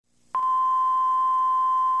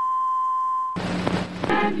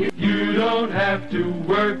don't have to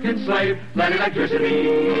work and slave. Let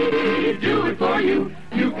electricity do it for you.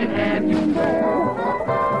 You can have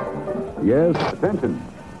Yes, attention.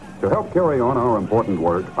 To help carry on our important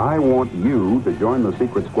work, I want you to join the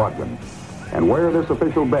secret squadron and wear this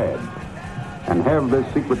official badge and have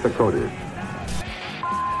this secret decoder.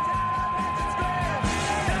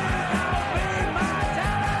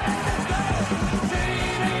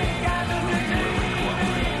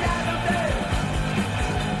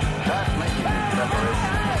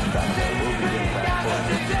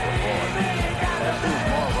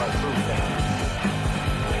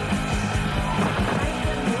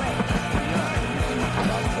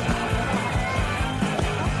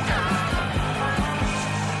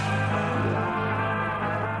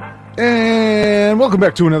 And welcome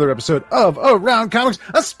back to another episode of Around Comics,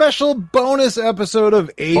 a special bonus episode of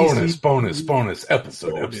AC. Bonus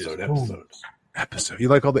episode. You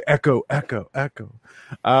like all the echo.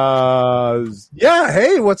 Yeah,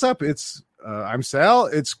 hey, what's up? It's I'm Sal,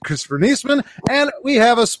 it's Christopher Niesman, and we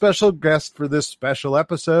have a special guest for this special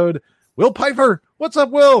episode, Will Pfeiffer. What's up,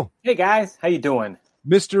 Will? Hey guys, how you doing?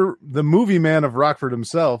 Mr. the movie man of Rockford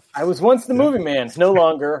himself. I was once the movie man, no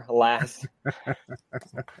longer, alas.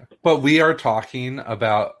 But we are talking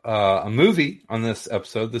about a movie on this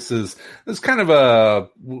episode. This is kind of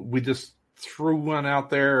we just threw one out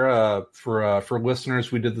there for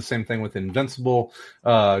listeners. We did the same thing with Invincible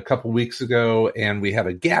a couple weeks ago, and we had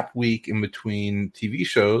a gap week in between TV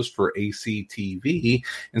shows for ACTV,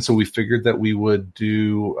 and so we figured that we would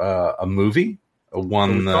do a movie.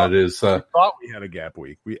 We thought we had a gap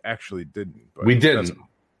week. We actually didn't. But we didn't.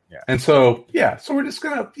 Yeah. And so we're just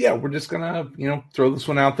gonna throw this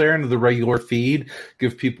one out there into the regular feed,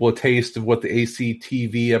 give people a taste of what the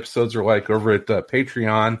ACTV episodes are like over at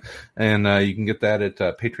Patreon, and you can get that at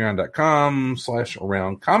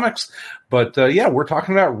patreon.com/aroundcomics. But we're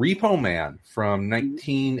talking about Repo Man from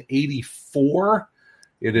 1984.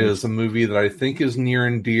 It is a movie that I think is near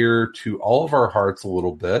and dear to all of our hearts a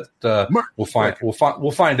little bit.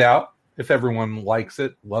 We'll find out if everyone likes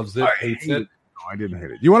it, loves it, hates it. No, I didn't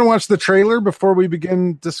hate it. You want to watch the trailer before we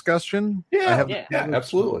begin discussion? Yeah,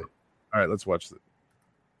 absolutely. All right, let's watch it.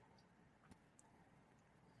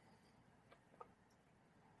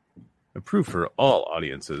 Approved for all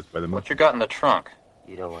audiences by the. What you got in the trunk?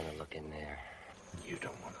 You don't want to look in there.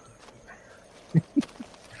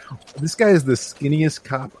 This guy is the skinniest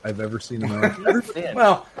cop I've ever seen in my life.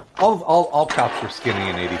 Well, all cops were skinny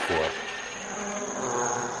in '84.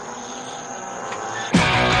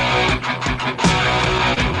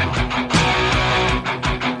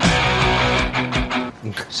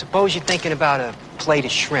 Suppose you're thinking about a plate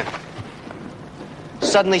of shrimp.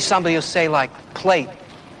 Suddenly somebody will say, like, plate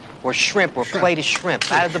or shrimp or plate of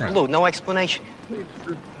shrimp out of the blue. No explanation.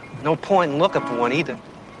 No point in looking for one either.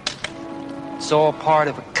 It's all part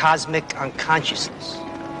of a cosmic unconsciousness.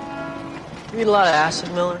 You eat a lot of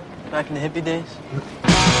acid, Miller, back in the hippie days?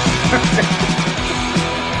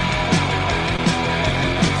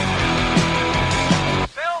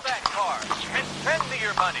 Sell that car and send me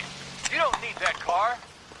your money. You don't need that car.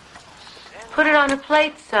 Put it on a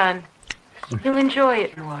plate, son. You'll enjoy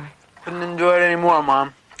it more. Couldn't enjoy it anymore,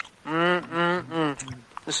 Mom.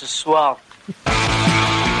 This is swell.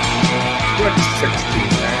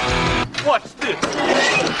 What's this?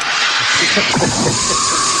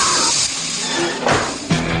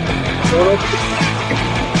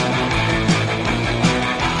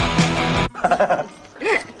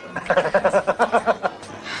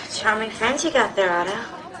 Charming friends you got there, Otto.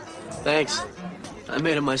 Thanks. I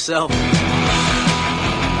made it myself.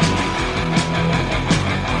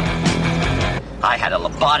 I had a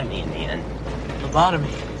lobotomy in the end.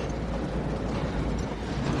 Lobotomy?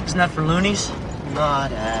 Isn't that for loonies?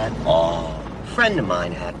 Not at all. A friend of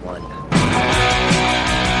mine had one.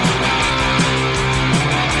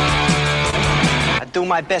 I do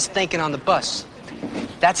my best thinking on the bus.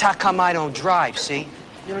 That's how come I don't drive, see?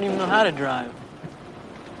 You don't even know how to drive.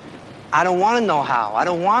 I don't want to know how. I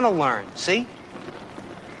don't want to learn, see?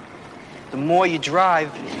 The more you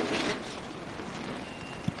drive,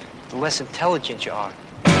 the less intelligent you are.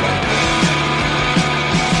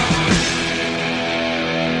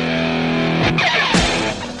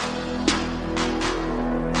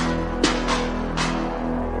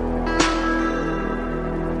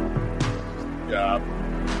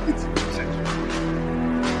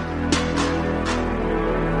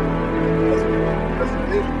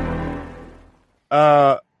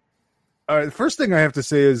 All right, the first thing I have to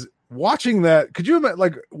say is watching that. Could you imagine,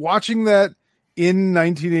 like, watching that in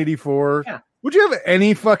 1984? Yeah. Would you have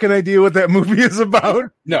any fucking idea what that movie is about?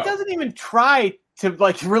 No. It doesn't even try to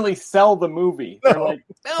like really sell the movie. They're like,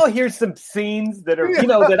 oh, here's some scenes that are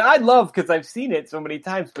that I love because I've seen it so many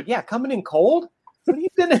times. But yeah, coming in cold, what are you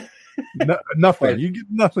gonna? Nothing. You get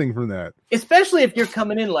nothing from that. Especially if you're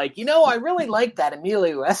coming in like, I really like that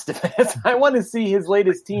Emilio Estevez. I want to see his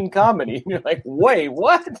latest teen comedy. And you're like, wait,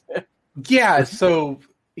 what? Yeah. So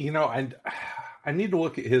I need to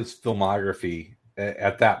look at his filmography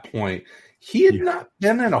at that point. He had not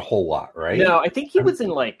been in a whole lot, right? No, I think he was in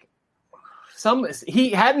like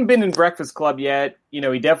he hadn't been in Breakfast Club yet.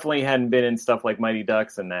 He definitely hadn't been in stuff like Mighty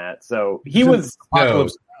Ducks and that. So he was.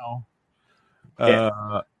 Apocalypse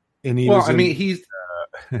Now. And he was in the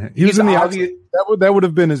obvious. That would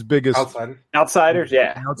have been his biggest Outsiders.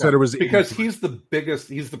 Yeah, Outsider was because he's the biggest.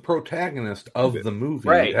 He's the protagonist of the movie,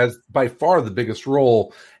 right? Has by far the biggest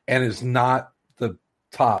role, and is not the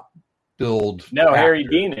top billed. No, actor. Harry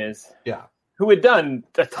Dean is. Yeah, who had done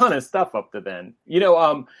a ton of stuff up to then.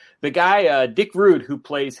 The guy Dick Rude, who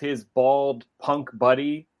plays his bald punk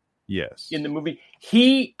buddy, in the movie,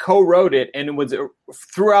 he co-wrote it, and it was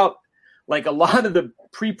throughout. Like a lot of the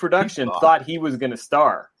pre-production thought he was going to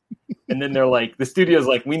star. And then they're like, the studio's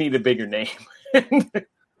like, we need a bigger name.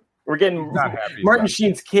 We're getting Martin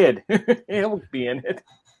Sheen's kid. He'll be in it.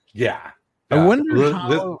 Yeah. I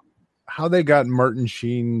wonder how they got Martin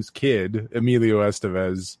Sheen's kid, Emilio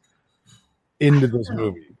Estevez, into this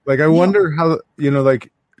movie. Like, I wonder how, like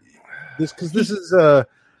this, because this is a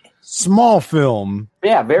small film.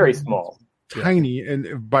 Yeah, very small. Tiny,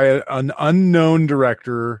 and by an unknown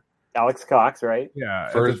director. Alex Cox, right? Yeah.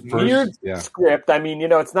 Weird script. I mean,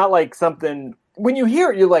 it's not like something when you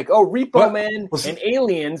hear it, you're like, oh, Repo Man and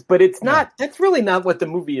Aliens, but it's not. That's really not what the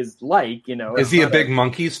movie is like. Is he a big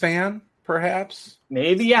Monkees fan? Perhaps.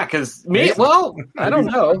 Maybe, yeah. Because I don't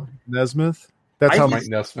know. Nesmith. That's how Mike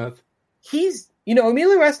Nesmith. He's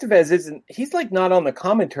Emilio Estevez isn't. He's like not on the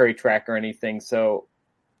commentary track or anything. So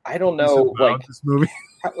I don't know. Like this movie.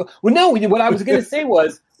 Well, no. What I was going to say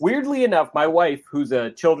was, weirdly enough, my wife, who's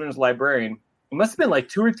a children's librarian, it must have been like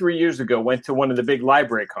 2 or 3 years ago, went to one of the big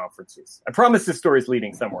library conferences. I promise this story's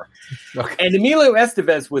leading somewhere. Okay. And Emilio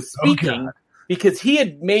Estevez was speaking because he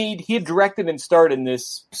had directed and starred in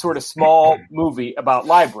this sort of small movie about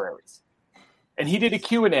libraries. And he did a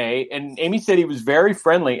Q&A, and Amy said he was very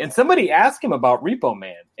friendly. And somebody asked him about Repo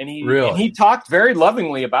Man, and he talked very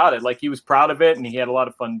lovingly about it. Like he was proud of it, and he had a lot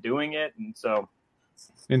of fun doing it. And so,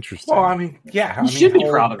 interesting. Well, I mean, yeah, he should be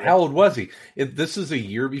proud of it. How old was he? This is a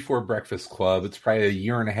year before Breakfast Club. It's probably a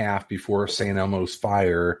year and a half before St. Elmo's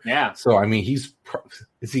Fire. Yeah. So I mean,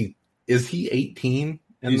 is he 18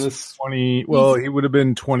 in he's this? 20. Well, he would have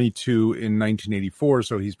been 22 in 1984,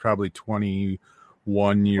 so he's probably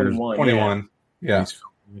 21 years. 21. Yeah.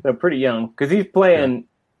 So pretty young, because he's playing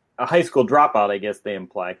a high school dropout, I guess they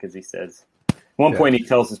imply, because he says at one point he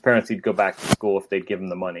tells his parents he'd go back to school if they'd give him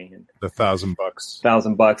the money. And the $1,000.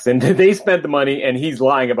 $1,000, and they spent the money, and he's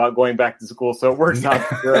lying about going back to school, so it works out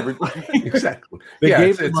for everybody. Exactly. They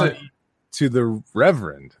gave the money to the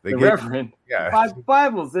Reverend. Reverend. 5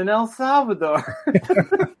 Bibles in El Salvador.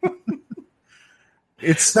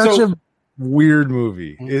 It's such a weird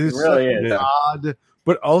movie. It really is odd,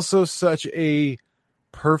 but also such a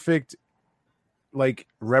perfect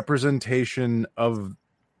representation of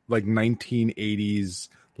 1980s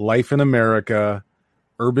life in America,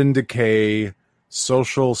 urban decay,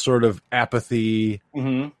 social sort of apathy.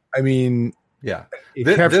 Mm-hmm. I mean,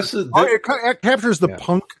 it captures the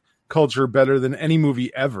punk culture better than any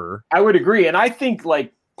movie ever. I would agree, and I think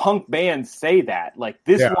punk bands say that. Like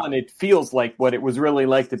this one, it feels like what it was really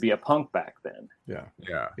like to be a punk back then. Yeah.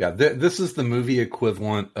 This is the movie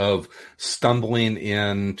equivalent of stumbling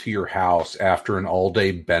into your house after an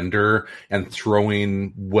all-day bender and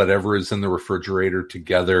throwing whatever is in the refrigerator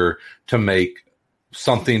together to make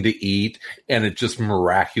something to eat, and it just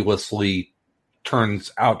miraculously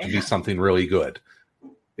turns out to be something really good.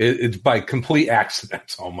 It's by complete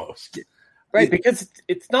accident almost. Right, because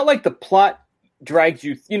it's not like the plot drags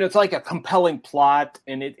you, it's like a compelling plot,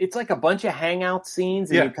 and it's like a bunch of hangout scenes,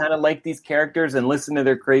 and you kind of like these characters and listen to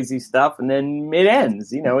their crazy stuff, and then it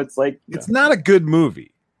ends. It's like it's not a good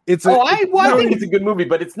movie. I think it's a good movie,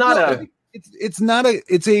 but it's not it's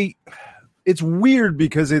weird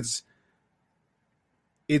because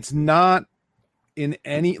it's not in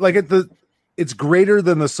any it's greater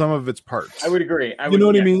than the sum of its parts. I would agree. You know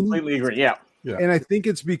what I mean? Completely agree. Yeah. And I think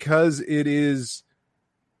it's because it is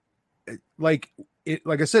like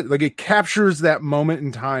I said, it captures that moment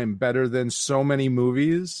in time better than so many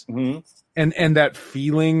movies. Mm-hmm. And that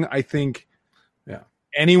feeling, I think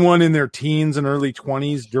anyone in their teens and early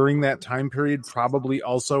 20s during that time period probably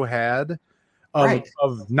also had.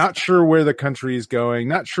 of not sure where the country is going,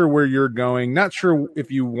 not sure where you're going, not sure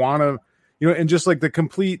if you want to, and just like the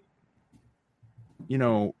complete,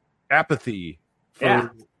 apathy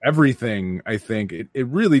for everything. I think it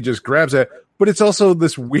really just grabs it. But it's also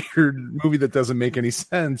this weird movie that doesn't make any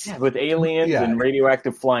sense. Yeah, with aliens and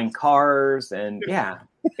radioactive flying cars, and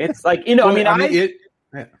it's like it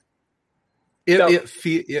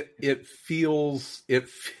feels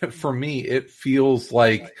for me. It feels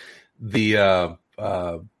like the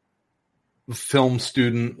film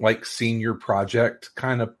student, like senior project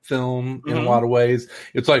kind of film in a lot of ways.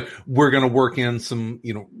 It's like we're going to work in some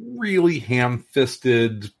really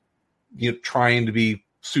ham-fisted, trying to be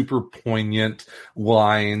super poignant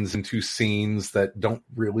lines into scenes that don't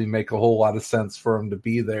really make a whole lot of sense for him to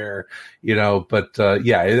be there, but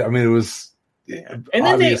it was, and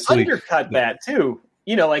then they undercut that too,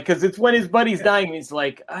 because it's when his buddy's dying, he's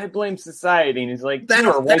like, I blame society, and he's like, that's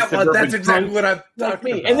exactly what I'm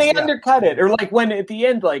talking about. And they undercut it, or like when at the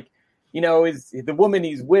end, like, is the woman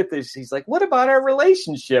he's with she's like, what about our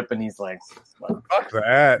relationship? And he's like, well, fuck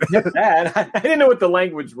that. I didn't know what the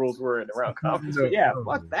language rules were around comedies, but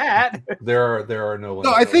fuck that. There are no.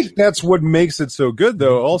 No, I think that's what makes it so good,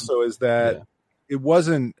 though. Also, is that it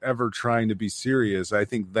wasn't ever trying to be serious. I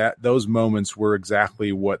think that those moments were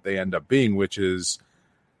exactly what they end up being, which is,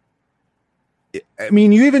 I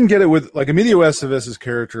mean, you even get it with like Emilio Estevez's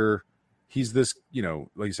character. He's this,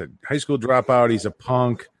 like you said, high school dropout. He's a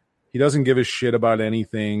punk. He doesn't give a shit about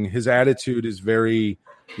anything. His attitude is very,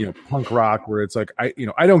 punk rock, where it's like, I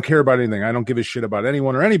don't care about anything. I don't give a shit about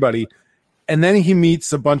anyone or anybody. And then he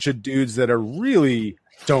meets a bunch of dudes that are really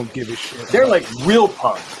don't give a shit. They're like real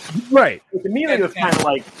punk. Right. Like Emilio's kind of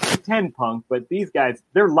like pretend punk, but these guys,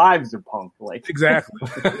 their lives are punk. Like exactly.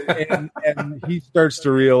 and he starts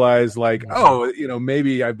to realize like,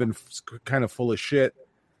 maybe I've been kind of full of shit.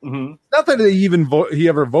 Mm-hmm. Not that he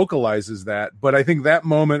ever vocalizes that, but I think that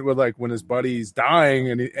moment with like when his buddy's dying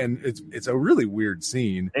and it's a really weird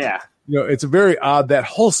scene. Yeah, it's a very odd. That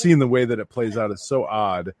whole scene, the way that it plays out, is so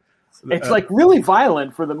odd. It's like really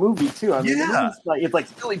violent for the movie too. I mean, it's like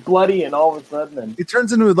really bloody, and all of a sudden, it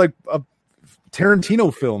turns into like a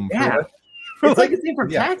Tarantino film. Yeah, it's like a scene from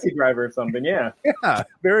Taxi Driver or something. Yeah,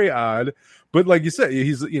 very odd. But like you said,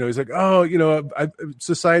 he's like,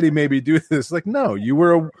 society made me do this. Like, no, you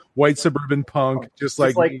were a white suburban punk, just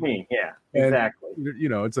like me. Yeah, exactly.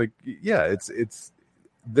 And, it's like,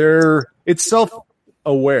 it's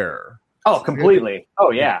self-aware. Oh, completely.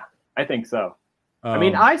 Oh, yeah, I think so. I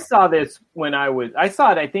mean, I saw this when I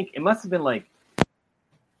saw it. I think it must have been like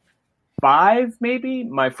 5, maybe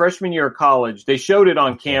my freshman year of college. They showed it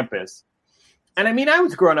on campus, and I mean, I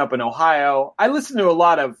was growing up in Ohio. I listened to a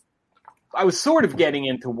lot of. I was sort of getting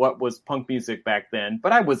into what was punk music back then,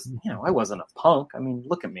 but I was, I wasn't a punk. I mean,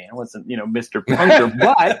 look at me. I wasn't, Mr. Punker,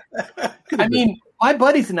 but I mean, my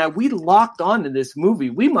buddies and I, we locked on to this movie.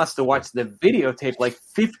 We must have watched the videotape like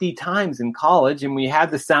 50 times in college, and we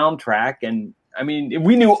had the soundtrack, and I mean,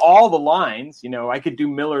 we knew all the lines. I could do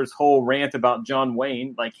Miller's whole rant about John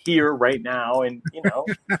Wayne, like here, right now, and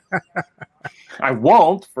I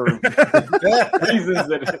won't for reasons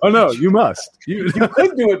that. Oh no, you must. You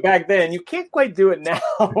could do it back then. You can't quite do it now.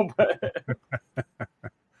 But...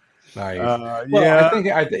 Nice. I think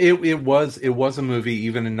it was a movie.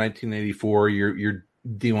 Even in 1984, you're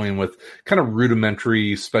dealing with kind of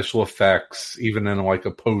rudimentary special effects, even in like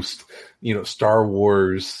a post, Star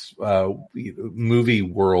Wars movie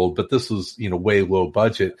world. But this was, way low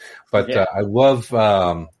budget. But I love,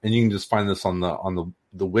 and you can just find this on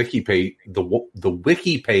the wiki page. The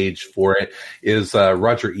wiki page for it is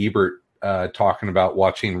Roger Ebert talking about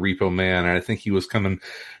watching Repo Man, and I think he was coming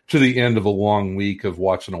to the end of a long week of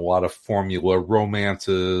watching a lot of formula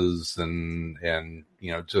romances and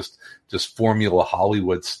just formula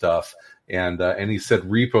Hollywood stuff. And he said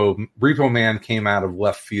Repo Man came out of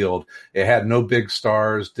left field. It had no big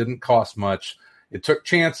stars, didn't cost much. It took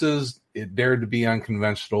chances. It dared to be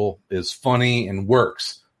unconventional, is funny, and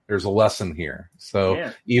works. There's a lesson here.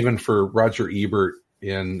 So even for Roger Ebert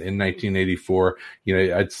in 1984,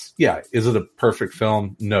 is it a perfect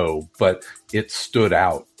film? No, but it stood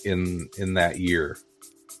out in that year.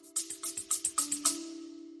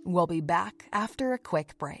 We'll be back after a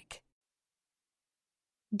quick break.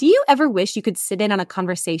 Do you ever wish you could sit in on a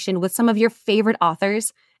conversation with some of your favorite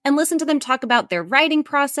authors and listen to them talk about their writing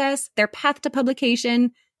process, their path to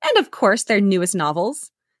publication, and of course, their newest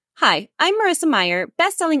novels? Hi, I'm Marissa Meyer,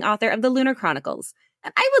 best-selling author of The Lunar Chronicles,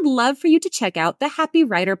 and I would love for you to check out the Happy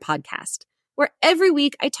Writer podcast, where every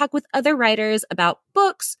week I talk with other writers about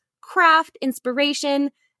books, craft,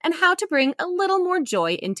 inspiration, and how to bring a little more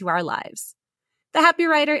joy into our lives. The Happy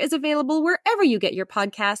Writer is available wherever you get your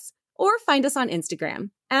podcasts, or find us on Instagram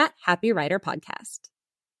at Happy Writer Podcast.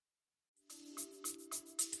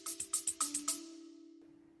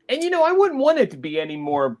 And, I wouldn't want it to be any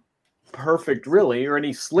more perfect, really, or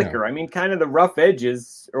any slicker. I mean, kind of the rough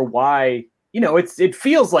edges are why, it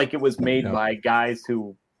feels like it was made by guys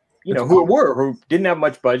who, who didn't have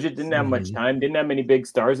much budget, didn't have much time, didn't have many big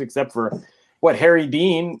stars, except for Harry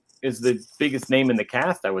Dean is the biggest name in the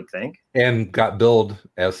cast, I would think. And got billed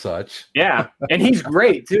as such. Yeah. And he's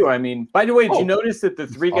great too. I mean, by the way, did you notice that the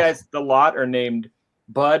three guys at the lot are named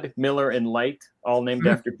Bud, Miller, and Light, all named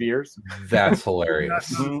after beers? That's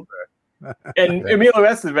hilarious. And Emilio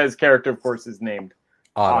Estevez's character, of course, is named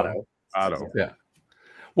Otto. Yeah.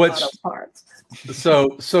 Otto Parts.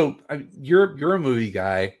 So you're a movie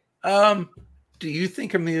guy. Do you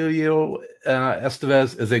think Emilio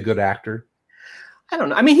Estevez is a good actor? I don't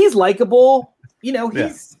know. I mean, he's likable.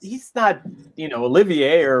 He's not,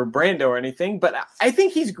 Olivier or Brando or anything, but I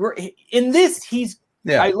think he's great. In this,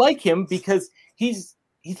 I like him because he's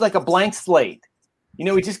like a blank slate. He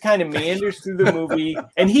just kind of meanders through the movie,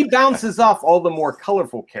 and he bounces off all the more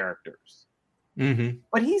colorful characters. Mm-hmm.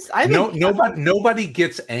 But nobody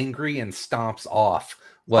gets angry and stomps off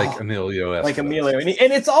like Emilio Estevez. Like Emilio. And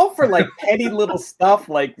it's all for like petty little stuff,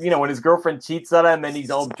 like, when his girlfriend cheats on him and he's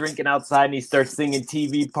all drinking outside and he starts singing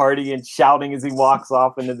TV Party and shouting as he walks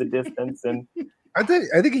off into the distance. And I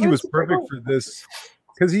think he was perfect for this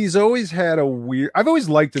because he's always had a weird... I've always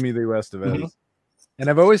liked Emilio Estevez. And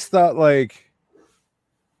I've always thought, like,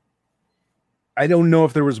 I don't know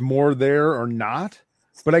if there was more there or not,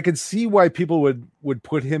 but I could see why people would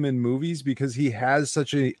put him in movies because he has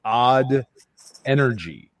such an odd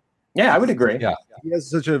energy. Yeah, I would agree. Yeah, he has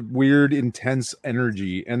such a weird, intense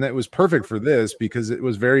energy, and that was perfect for this because it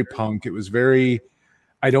was very punk. It was very,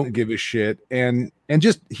 I don't give a shit, and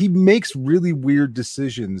just he makes really weird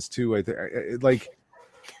decisions too. I think, like,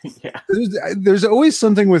 yeah, there's always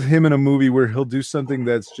something with him in a movie where he'll do something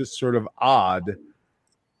that's just sort of odd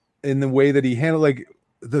in the way that he handled, like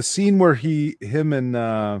the scene where him and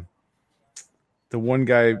the one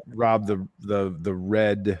guy robbed the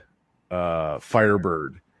red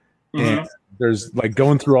Firebird, and there's like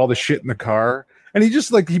going through all the shit in the car, and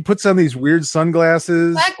he puts on these weird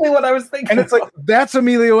sunglasses. Exactly what I was thinking. And it's like, that's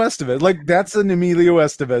Emilio Estevez. Like, that's an Emilio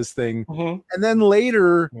Estevez thing. And then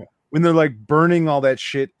later, when they're like burning all that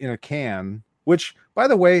shit in a can, which, by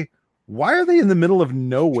the way, why are they in the middle of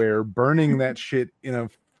nowhere burning that shit in a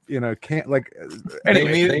can? Like,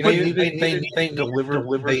 anyway, they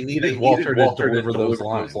needed Walter to deliver those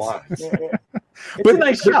lines. It's a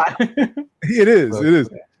nice shot. It is.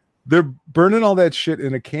 They're burning all that shit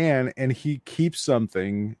in a can, and he keeps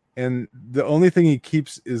something, and the only thing he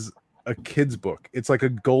keeps is a kid's book. It's like a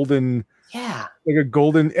golden, and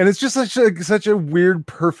it's just such a weird,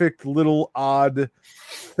 perfect little odd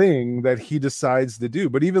thing that he decides to do.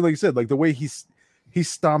 But even like you said, like the way he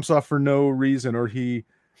stomps off for no reason, or he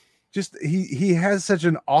has such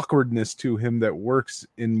an awkwardness to him that works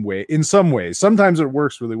in some ways. Sometimes it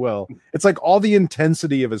works really well. It's like all the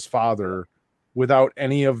intensity of his father without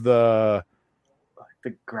any of the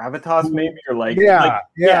gravitas, maybe, or like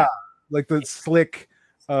the slick.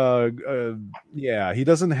 He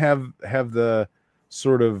doesn't have the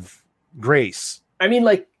sort of grace. I mean,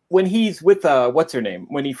 like when he's with what's her name,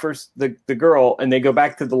 when he first the girl, and they go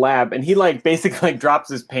back to the lab, and he like basically like drops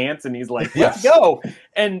his pants and he's like, let's go.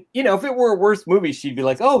 And if it were a worse movie, she'd be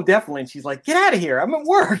like, oh, definitely. And she's like, get out of here, I'm at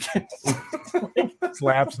work.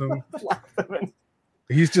 Slaps him.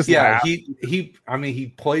 He's just he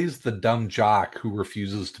plays the dumb jock who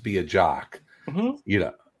refuses to be a jock.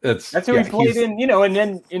 That's who he played in, and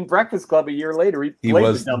then in Breakfast Club a year later he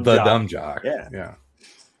was the dumb jock.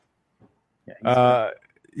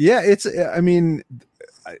 It's, I mean,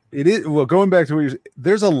 it is, well, going back to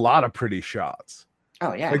there's a lot of pretty shots.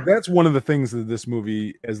 Oh yeah. Like, that's one of the things that this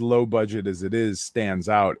movie, as low budget as it is, stands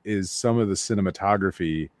out, is some of the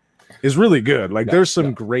cinematography is really good. Like, there's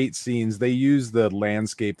some great scenes. They use the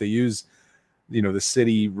landscape, they use, the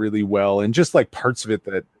city really well, and just like parts of it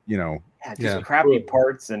that, crappy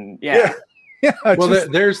parts, and well,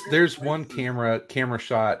 there's one camera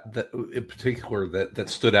shot that in particular that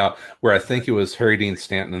stood out, where I think it was Harry Dean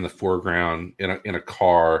Stanton in the foreground in a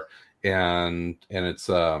car, and it's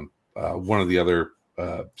one of the other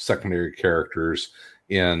secondary characters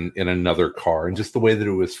in another car, and just the way that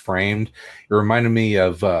it was framed, it reminded me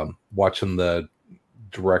of watching the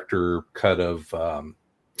director cut of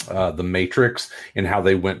The Matrix, and how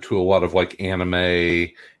they went to a lot of like anime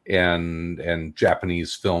and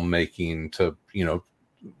Japanese filmmaking to,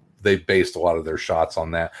 they based a lot of their shots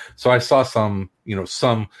on that. So I saw some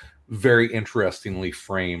very interestingly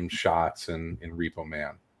framed shots in Repo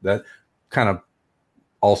Man that kind of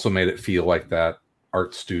also made it feel like that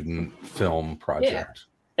art student film project. Yeah.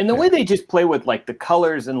 And the way they just play with like the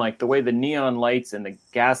colors and like the way the neon lights and the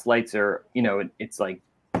gas lights are, it's like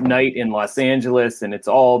night in Los Angeles and it's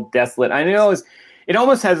all desolate. I know it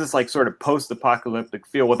almost has this like sort of post-apocalyptic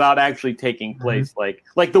feel without actually taking place.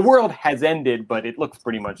 Like the world has ended, but it looks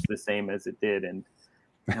pretty much the same as it did. And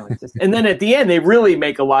and then at the end, they really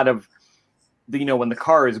make a lot of when the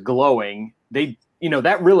car is glowing, they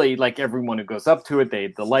that really, like, everyone who goes up to it,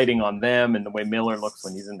 the lighting on them and the way Miller looks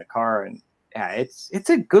when he's in the car, and yeah, it's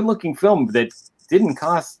a good looking film that didn't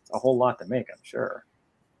cost a whole lot to make, I'm sure.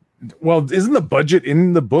 Well, isn't the budget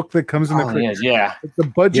in the book that comes in the Criterion? Yeah. The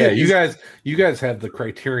budget. Yeah, you guys have the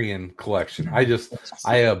Criterion collection.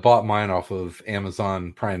 I bought mine off of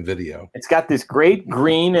Amazon Prime Video. It's got this great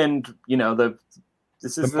green and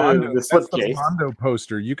this is the slipcase. The Mondo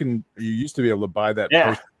poster. You used to be able to buy that. Yeah.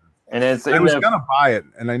 Poster. And I was gonna buy it,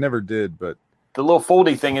 and I never did. But the little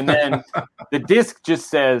foldy thing, and then the disc just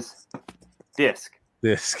says disc,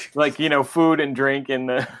 like food and drink, and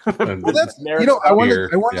well, that's I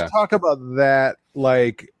want to talk about that,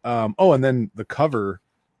 like and then the cover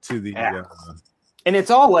to the and it's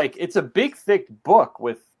all like it's a big thick book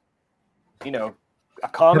with a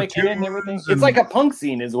comic in it and everything. It's like a punk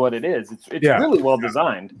scene, is what it is. It's really well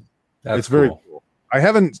designed. It's very cool. I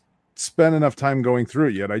haven't spent enough time going through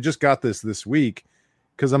it yet. I just got this week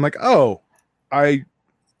because I'm like, I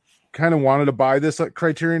kind of wanted to buy this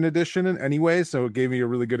Criterion edition anyway, so it gave me a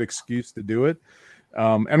really good excuse to do it.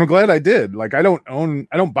 And I'm glad I did. Like, I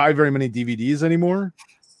don't buy very many DVDs anymore,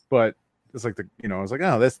 but it's like I was like,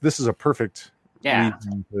 this is a perfect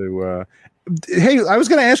reason to. Hey, I was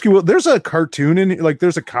going to ask you. Well, there's a cartoon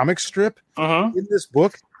there's a comic strip in this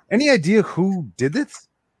book. Any idea who did it?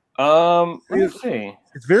 Let me see.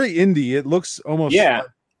 It's very indie. It looks almost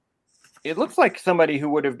it looks like somebody who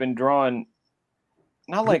would have been drawn,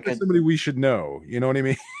 not like somebody we should know. You know what I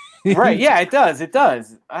mean? Right? Yeah, it does. It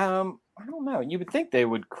does. I don't know. You would think they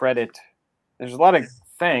would credit. There's a lot of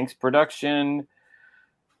thanks production.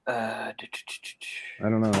 I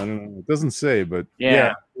don't know. It doesn't say, but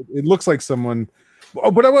yeah, it looks like someone.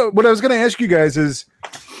 Oh, but what I was going to ask you guys is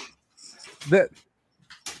that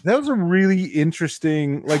was a really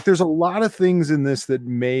interesting. Like, there's a lot of things in this that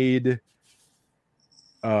made,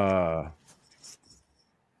 made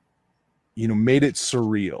it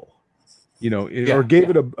surreal, or gave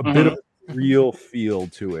it a bit of a real feel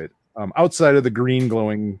to it. Outside of the green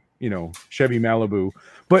glowing, Chevy Malibu,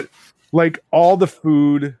 but like all the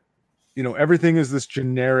food, everything is this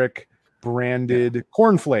generic branded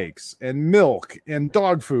cornflakes and milk and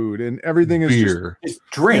dog food, and everything is beer. Just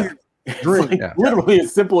drink. Literally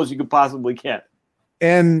as simple as you could possibly get.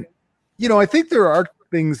 And I think there are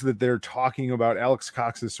things that they're talking about. Alex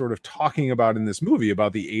Cox is sort of talking about in this movie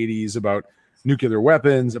about the 80s, about nuclear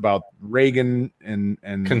weapons, about Reagan and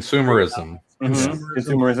consumerism.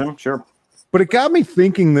 Consumerism, sure. But it got me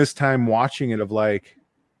thinking this time watching it of like,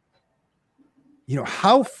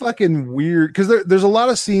 how fucking weird, because there's a lot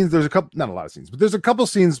of scenes. There's not a lot of scenes, but there's a couple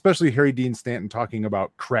scenes, especially Harry Dean Stanton talking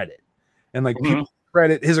about credit and like people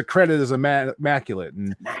credit. His credit is immaculate,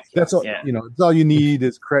 and that's all. It's all you need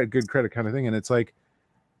is good credit kind of thing. And it's like,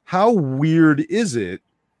 how weird is it?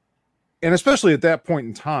 And especially at that point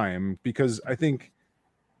in time, because I think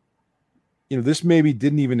this maybe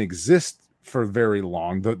didn't even exist for very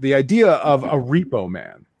long. The idea of a repo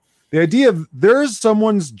man, the idea of there's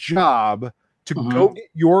someone's job to go get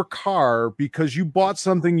your car because you bought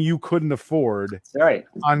something you couldn't afford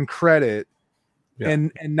on credit. Yeah.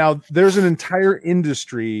 And now there's an entire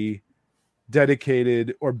industry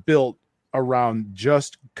dedicated or built around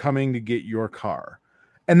just coming to get your car.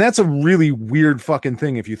 And that's a really weird fucking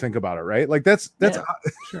thing if you think about it, right? Like that's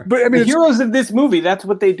sure. But I mean, the heroes of this movie, that's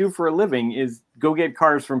what they do for a living, is go get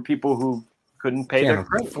cars from people who couldn't pay their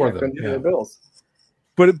credit for them, their bills.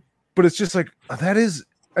 But it's just like, that is,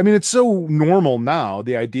 I mean, it's so normal now,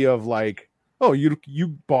 the idea of like, oh, you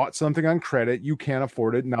bought something on credit, you can't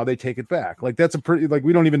afford it, now they take it back. Like, that's a pretty, like,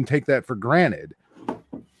 we don't even take that for granted.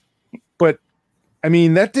 But I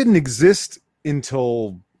mean, that didn't exist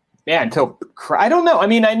until I don't know. I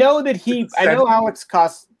mean, I know that I know Alex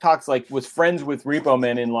Cox like was friends with Repo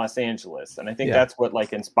Man in Los Angeles, and I think that's what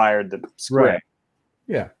like inspired the script. Right.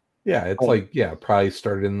 Yeah. It's probably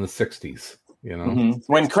started in the 60s.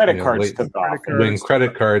 When credit cards took off, when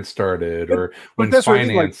credit cards started, or when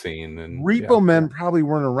financing, and Repo Men probably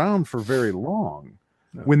weren't around for very long.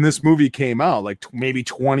 No. When this movie came out, like maybe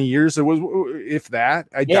 20 years, it was, if that.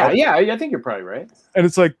 I think you're probably right. And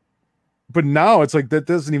it's like, but now it's like that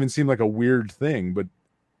doesn't even seem like a weird thing. But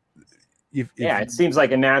it seems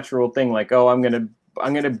like a natural thing. Like, oh, I'm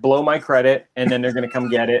gonna blow my credit, and then they're gonna come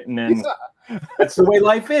get it, and then that's the way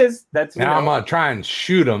life is. That's now I'm gonna try and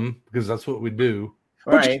shoot them because that's what we do.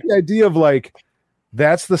 But just the idea of like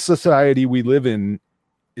that's the society we live in,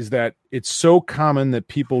 is that it's so common that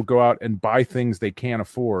people go out and buy things they can't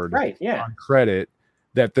afford on credit,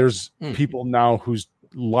 that there's people now whose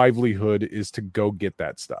livelihood is to go get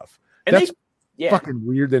that stuff. And that's fucking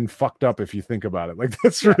weird and fucked up if you think about it. Like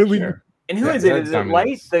that's really sure. And who is it? Is it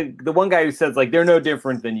Light? The one guy who says like they're no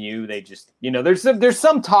different than you. They just there's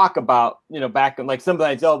some talk about back in like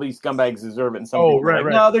sometimes all these scumbags deserve it, and some people are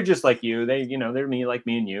like, no, they're just like you. They they're like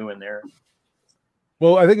me and you, and they're.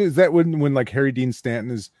 Well, I think is that when like Harry Dean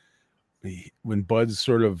Stanton when Bud's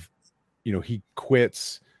sort of he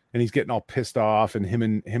quits and he's getting all pissed off, and him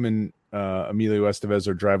and Emilio Estevez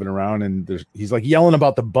are driving around, and he's like yelling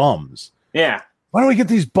about the bums. Yeah. Why don't we get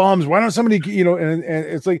these bums? Why don't somebody, and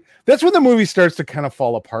it's like, that's when the movie starts to kind of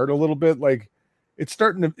fall apart a little bit. Like it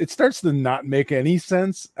starts to not make any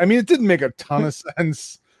sense. I mean, it didn't make a ton of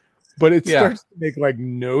sense, but it starts to make like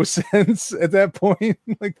no sense at that point.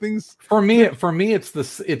 Like things for me, it's the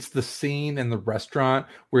scene in the restaurant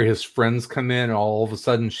where his friends come in and all of a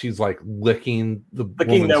sudden she's like licking the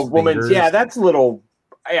woman's fingers. Yeah. That's a little,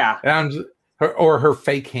 and I'm just, her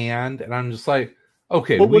fake hand. And I'm just like,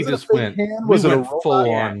 okay, we just went. Was it a full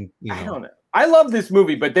on? I don't know. I love this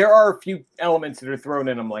movie, but there are a few elements that are thrown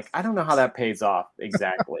in. I'm like, I don't know how that pays off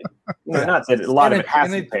exactly. Not that a lot of it has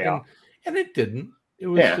to pay off, and it didn't. It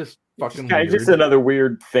was just fucking weird. Just another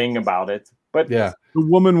weird thing about it. But the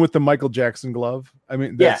woman with the Michael Jackson glove. I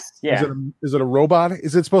mean, yes. Is it a robot?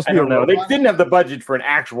 Is it supposed to be? I don't know. They didn't have the budget for an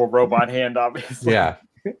actual robot hand, obviously. Yeah.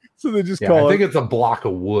 So they just call. I think it's a block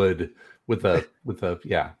of wood with a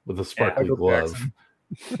sparkly glove.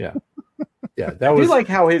 Yeah. I do like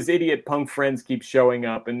how his idiot punk friends keep showing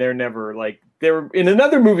up, and they're never like they're in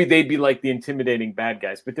another movie. They'd be like the intimidating bad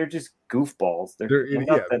guys, but they're just goofballs. They're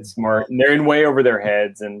not that smart, and they're in way over their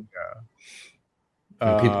heads. And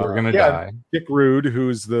people are gonna die. Dick Rude,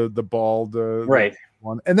 who's the bald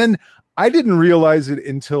one, and then I didn't realize it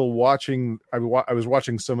until watching. I was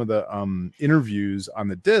watching some of the interviews on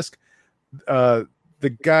the disc. The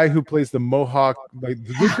guy who plays the Mohawk, like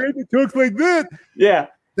the guy that talks like that. Yeah.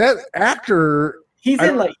 That actor. He's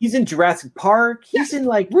in Jurassic Park. He's in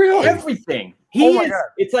like everything.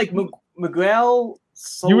 It's like Miguel.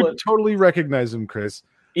 You would totally recognize him, Chris.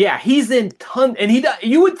 Yeah, he's in ton, and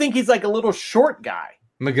you would think he's like a little short guy.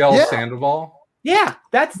 Miguel Sandoval. Yeah,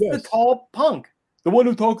 that's the tall punk, the one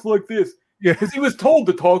who talks like this. Yeah, because he was told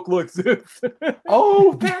to talk like this.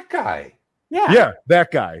 Oh, that guy. Yeah,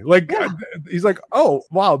 that guy. Like he's like, oh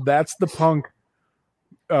wow, that's the punk.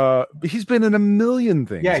 He's been in a million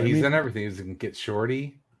things. Yeah, he's in everything. He's in Get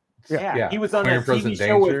Shorty. Yeah. He was on that TV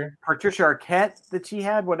show with Patricia Arquette that she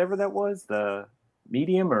had, whatever that was, the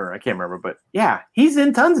Medium, or I can't remember. But yeah, he's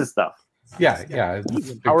in tons of stuff. Yeah.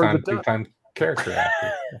 He's big time character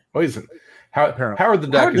actor. Oh, he's in Howard the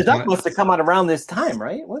Duck. Howard the Duck must have come out around this time,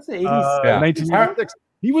 right? What's the 80s? 1996.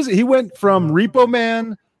 He went from Repo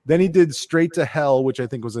Man. Then he did Straight to Hell, which I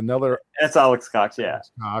think was another. That's Alex Cox,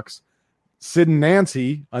 Cox. Sid and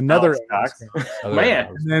Nancy, another Alex Cox. Man.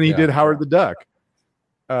 And then he did Howard the Duck.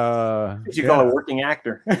 What you call a working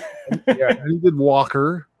actor? And he did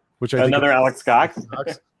Walker, which I another Alex Cox.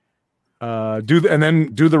 Do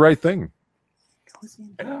the right thing.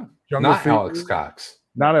 Not Alex Cox.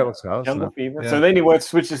 Not Alex Cox. Jungle Fever. So then he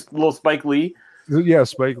switches a little Spike Lee. Yeah,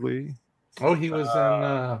 Spike Lee. Oh, he was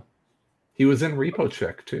in. He was in Repo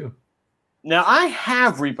Chick too. Now I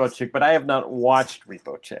have Repo Chick, but I have not watched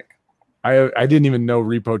Repo Chick. I didn't even know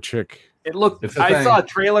Repo Chick. It looked. I saw a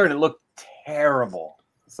trailer and it looked terrible.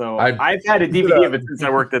 So I've had a DVD of it since I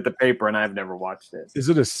worked at the paper, and I've never watched it. Is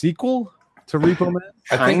it a sequel to Repo Man?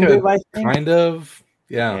 Kind of.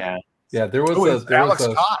 Yeah. There was Alex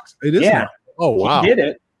Cox. It is. Yeah. Oh wow. He did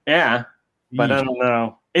it. Yeah. But I don't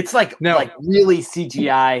know. It's like really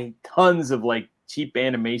CGI, tons of like cheap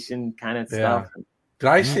animation kind of stuff. Did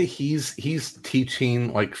I say he's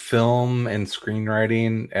teaching like film and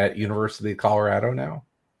screenwriting at University of Colorado now?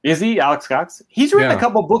 Is he, Alex Cox? He's written a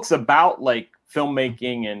couple books about like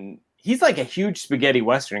filmmaking, and he's like a huge spaghetti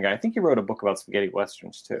western guy. I think he wrote a book about spaghetti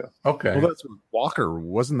westerns too. Okay. Well, that's Walker,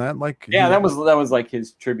 wasn't that like? Yeah, that was like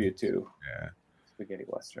his tribute to spaghetti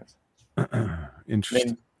westerns.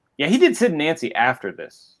 Interesting. He did Sid and Nancy after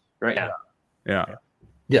this, right? Yeah.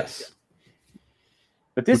 Yes.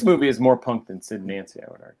 But this movie is more punk than Sid and Nancy,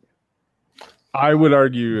 I would argue. I would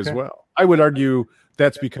argue as well. I would argue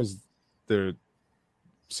that's because the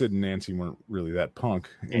Sid and Nancy weren't really that punk.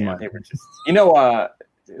 Yeah, they were just.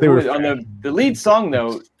 They were on the lead song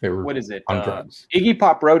though. What is it? Iggy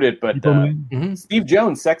Pop wrote it, but Steve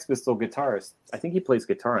Jones, Sex Pistol guitarist, I think he plays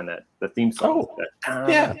guitar on the theme song.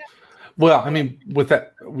 Yeah. Well, I mean, with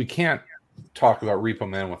that, we can't talk about Repo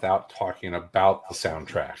Man without talking about the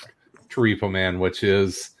soundtrack to Repo Man, which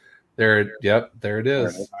is there. Yep, there it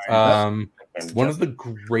is. One of the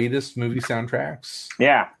greatest movie soundtracks.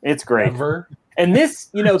 Yeah, it's great. Ever. And this,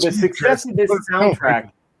 the success of this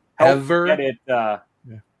soundtrack helped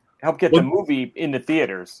get the movie in the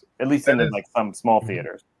theaters, at least in some small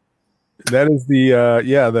theaters. That is they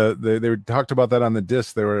talked about that on the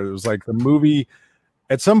disc. It was like the movie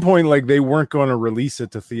at some point, like they weren't going to release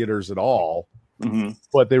it to theaters at all,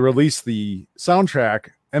 but they released the soundtrack.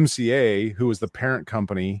 MCA, who was the parent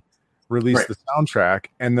company, released the soundtrack,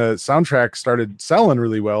 and the soundtrack started selling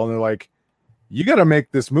really well. And they're like, "You got to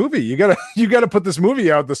make this movie. You got to put this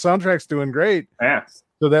movie out. The soundtrack's doing great." Yeah.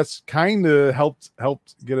 So that's kind of helped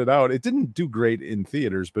get it out. It didn't do great in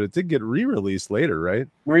theaters, but it did get re-released later, right?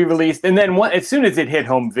 Re-released, and then as soon as it hit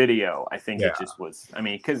home video, I think it just was. I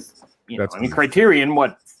mean, because Criterion,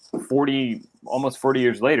 almost 40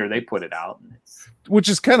 years later, they put it out, which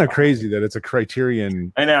is kind of crazy that it's a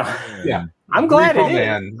Criterion. I know. Yeah, I'm glad Repo it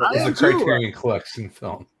Man is a Criterion collection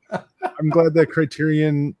film. I'm glad that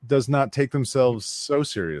Criterion does not take themselves so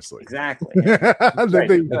seriously. Exactly. That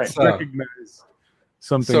they recognize.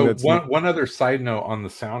 Something. So that's one other side note on the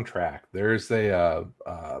soundtrack, there's a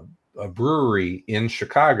brewery in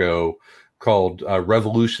Chicago called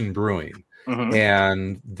Revolution Brewing,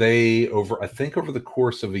 and they over the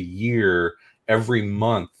course of a year, every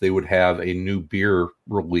month they would have a new beer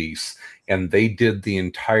release, and they did the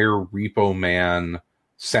entire Repo Man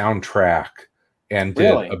soundtrack and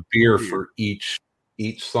did a beer for each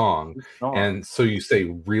song. And so you say,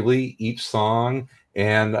 really, each song?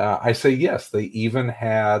 And I say yes. They even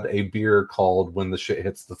had a beer called "When the Shit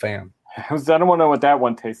Hits the Fan." I don't want to know what that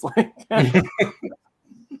one tastes like.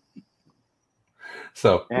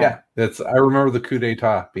 So yeah, I remember the coup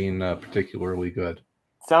d'etat being particularly good.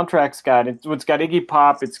 Soundtrack's got Iggy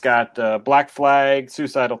Pop. It's got Black Flag,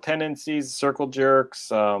 Suicidal Tendencies, Circle Jerks,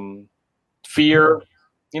 Fear.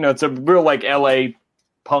 It's a real LA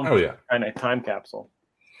punk kind of time capsule.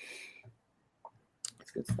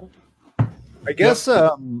 It's good stuff. I guess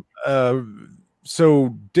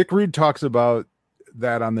so Dick Reed talks about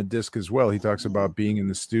that on the disc as well. He talks about being in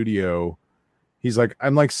the studio. He's like,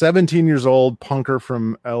 I'm like 17 years old, punker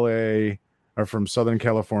from LA or from Southern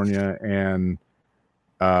California, and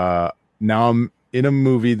now I'm in a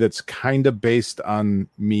movie that's kind of based on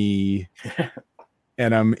me,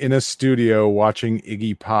 and I'm in a studio watching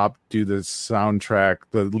Iggy Pop do the soundtrack,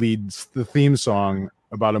 the theme song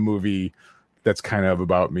about a movie that's kind of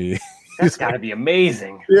about me. That's got to be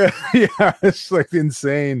amazing. Yeah, it's like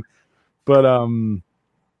insane. But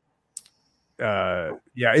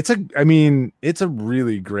it's a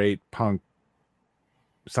really great punk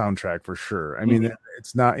soundtrack for sure. I mean,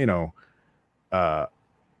 it's not,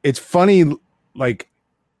 it's funny, like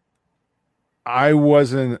I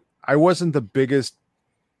wasn't the biggest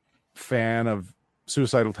fan of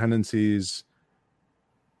Suicidal Tendencies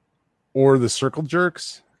or the Circle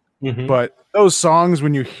Jerks. But those songs,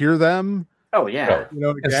 when you hear them, again,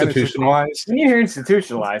 Institutionalized. When you hear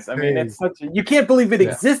Institutionalized, I mean, it's you can't believe it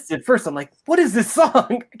exists at first. I'm like, what is this song?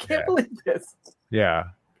 I can't believe this. Yeah,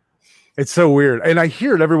 it's so weird, and I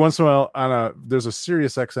hear it every once in a while there's a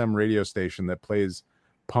Sirius XM radio station that plays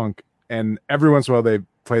punk, and every once in a while they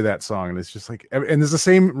play that song, and it's just like, and there's the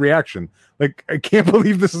same reaction. Like, I can't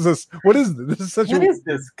believe this is what is this? This is such what is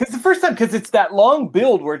this? Because the first time, because it's that long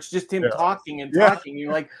build where it's just him talking and talking.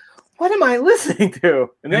 You're like, what am I listening to?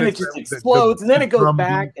 And then it just explodes, and then it goes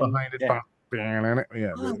back. Behind it.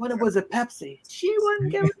 Oh, what was it? Pepsi. She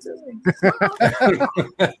wouldn't give it to me.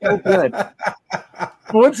 So good.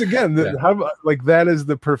 Once again, that is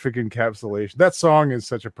the perfect encapsulation. That song is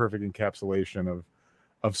such a perfect encapsulation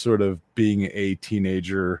of sort of being a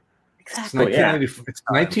teenager. Exactly. It's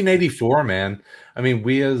 1984, man. I mean,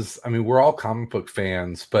 we're all comic book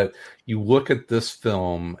fans, but you look at this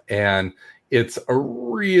film and it's a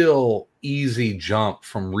real easy jump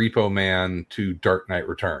from Repo Man to Dark Knight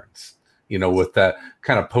Returns, with that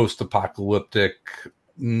kind of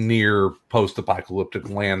near post-apocalyptic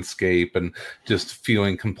landscape and just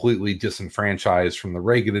feeling completely disenfranchised from the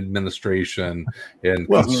Reagan administration and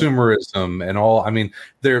consumerism and all. I mean,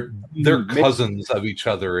 they're cousins of each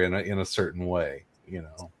other in a certain way,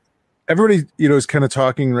 Everybody, is kind of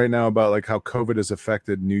talking right now about like how COVID has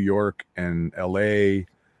affected New York and LA,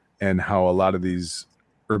 and how a lot of these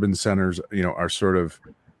urban centers, are sort of,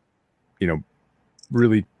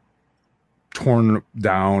 really torn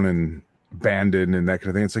down and abandoned and that kind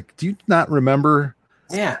of thing. It's like, do you not remember?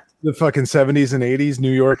 Yeah. The fucking 70s and 80s,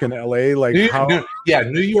 New York and LA, like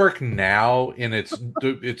New York now in its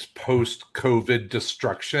post-COVID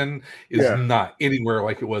destruction is not anywhere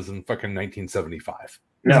like it was in fucking 1975.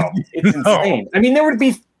 No, it's insane. I mean, there would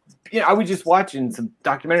be, I was just watching some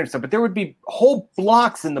documentary stuff, but there would be whole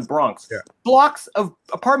blocks in the Bronx, blocks of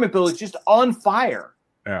apartment buildings just on fire.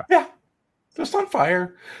 Yeah, just on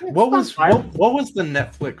fire. What was the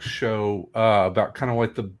Netflix show about kind of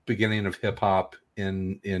like the beginning of hip hop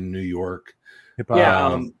in New York?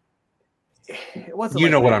 Yeah, it wasn't. You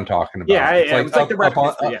know what I'm talking about? Yeah, it's like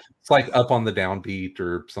it's like Up on the Downbeat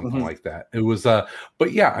or something like that. It was,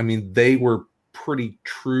 but yeah, I mean, they were pretty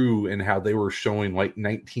true in how they were showing like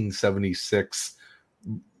 1976.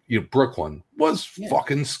 Brooklyn was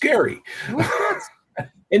fucking scary.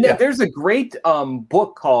 And there's a great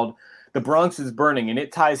book called "The Bronx is Burning," and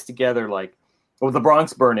it ties together the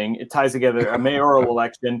Bronx burning. It ties together a mayoral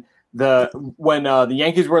election. When the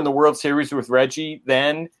Yankees were in the World Series with Reggie,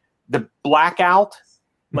 then the blackout,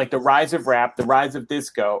 like the rise of rap, the rise of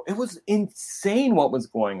disco. It was insane what was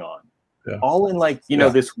going on. Yeah. All in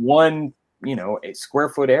this one, a square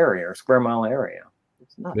foot area or square mile area.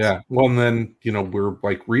 It's nuts. Yeah. Well, and then, we're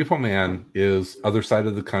like Repo Man is other side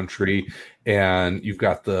of the country, and you've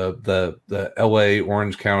got the LA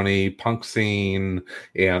Orange County punk scene,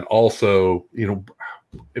 and also,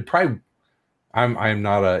 it probably I'm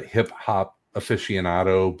not a hip hop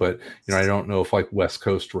aficionado, but I don't know if like West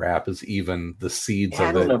Coast rap is even the seeds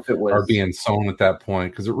of it are being sown at that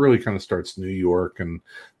point, because it really kind of starts New York and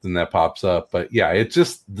then that pops up. But yeah, it's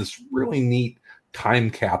just this really neat time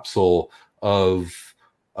capsule of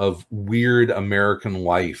weird American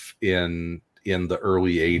life in the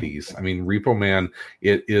early 80s. I mean, Repo Man,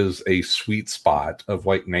 it is a sweet spot of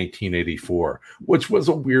like 1984, which was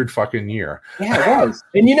a weird fucking year. Yeah, it was.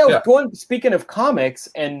 And speaking of comics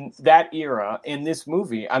and that era in this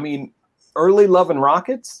movie, I mean, early Love and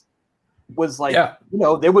Rockets was like,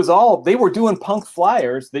 they were doing punk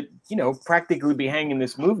flyers that, practically be hanging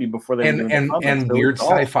this movie before they and weird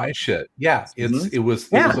sci-fi shit. Yeah. It was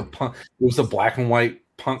a black and white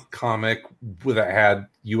punk comic that had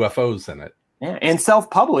UFOs in it. Yeah, and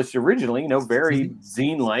self-published originally, very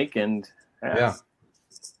zine-like, and that's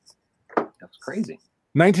crazy.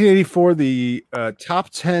 1984, the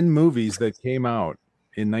top 10 movies that came out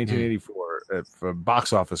in 1984 for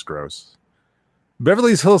box office gross.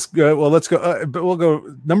 Beverly Hills. Let's go. We'll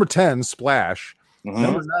go number 10, Splash.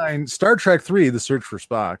 Number 9, Star Trek 3: The Search for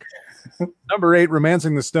Spock. Number 8,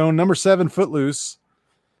 Romancing the Stone. Number 7, Footloose.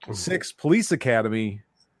 6, Police Academy.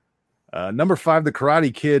 Number 5, The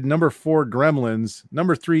Karate Kid. Number 4, Gremlins.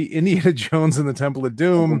 Number 3, Indiana Jones and the Temple of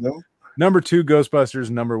Doom. Number 2,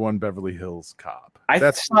 Ghostbusters. Number 1, Beverly Hills Cop.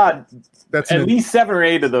 That's at least 7 or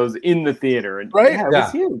 8 of those in the theater, right? Yeah, it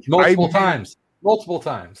was huge. Multiple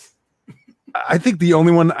times. I think the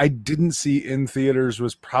only one I didn't see in theaters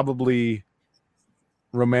was probably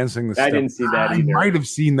Romancing the Stone. I didn't see that either. I might have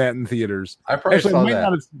seen that in theaters. I probably saw might that.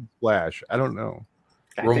 not have seen Splash. I don't know.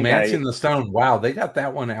 Romancing the Stone. Wow, they got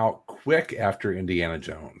that one out quick after Indiana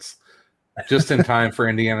Jones, just in time for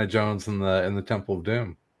Indiana Jones and the Temple of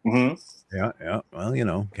Doom. Mm-hmm. Yeah. Well,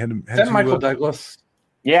 had is that Michael Douglas?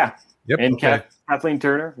 Yeah. Yep. And Kathleen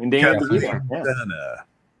Turner and Dana DeVito. Yeah.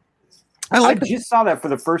 I just saw that for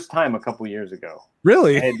the first time a couple years ago.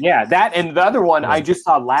 Really? And that and the other one I just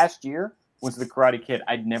saw last year was The Karate Kid.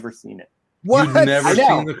 I'd never seen it. What? You've never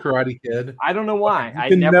seen The Karate Kid? I don't know why.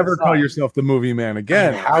 You can never call yourself the movie man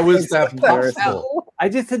again. How is that possible? I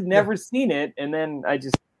just had never seen it, and then I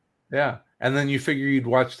just... Yeah, and then you figure you'd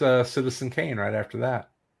watch Citizen Kane right after that.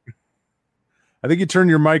 I think you turned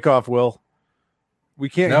your mic off, Will. We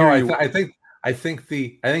can't hear you. I think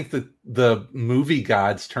the movie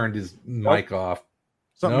gods turned his mic off.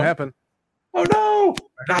 Something happened. Oh no!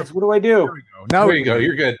 Gosh, what do I do? There we go. Now there you go.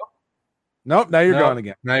 You're good. Nope. Now you're gone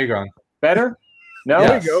again. Now you're gone. Better? No. Yes.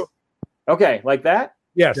 There you go. Okay, like that?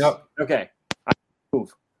 Yes. Yep. Okay. I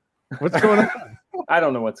move. What's going on? I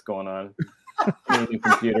don't know what's going on. New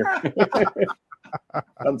computer.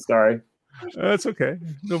 I'm sorry. That's okay.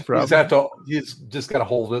 No problem. He's just got to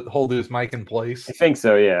hold his mic in place. I think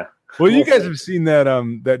so. Yeah. Well, you guys have seen that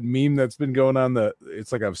that meme that's been going on.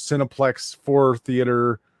 It's like a Cineplex 4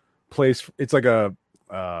 theater place. It's like a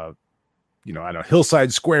I don't know,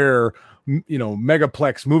 Hillside Square,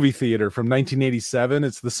 megaplex movie theater from 1987.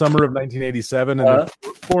 It's the summer of 1987, and there's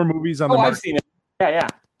 4 movies on the market. I've seen it. Yeah.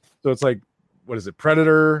 So it's like, what is it?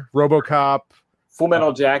 Predator, RoboCop, Full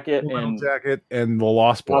Metal Jacket, and The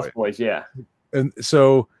Lost Boys. Lost Boys, yeah. And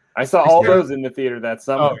so I saw all those in the theater that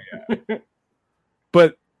summer. Oh yeah.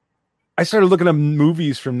 But I started looking up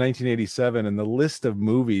movies from 1987, and the list of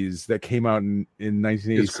movies that came out in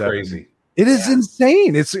 1987 It's crazy. It is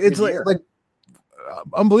insane. It's like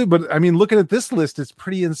unbelievable. But I mean, looking at this list, it's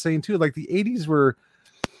pretty insane too. Like the 80s were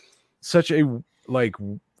such a like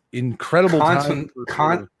incredible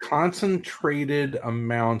concentrated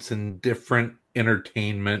amounts in different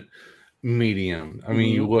entertainment medium. I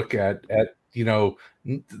mean, you look at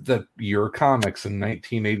the year comics in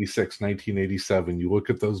 1986, 1987. You look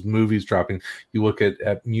at those movies dropping. You look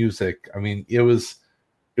at music. I mean, it was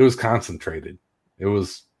concentrated. It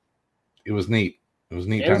was neat. It was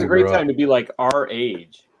neat. It was a great time to be like our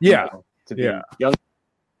age. Yeah, to be young,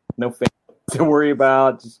 no family to worry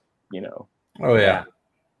about. Just Oh yeah.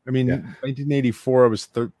 I mean, 1984. I was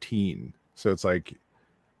 13, so it's like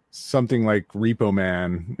something like Repo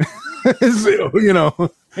Man.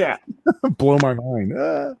 Yeah. Blow my mind.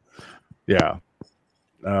 Yeah.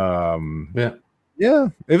 Yeah.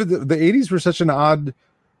 The 80s were such an odd,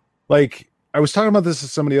 like, I was talking about this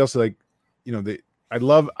with somebody else, like, I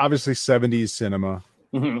love obviously 70s cinema,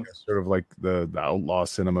 sort of like the outlaw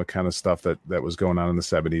cinema kind of stuff that was going on in the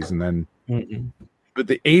 70s. And then, but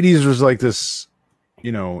the 80s was like this,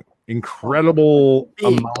 incredible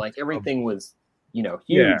big, like everything was,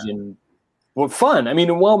 huge and fun. I mean,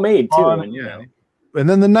 and well made too. And, and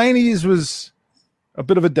then the 90s was a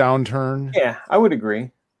bit of a downturn. Yeah, I would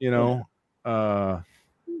agree. 2000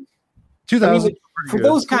 for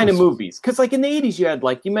those kind of movies, because like in the 80s you had,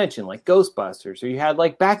 like you mentioned, like Ghostbusters, or you had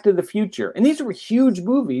like Back to the Future, and these were huge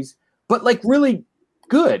movies, but like really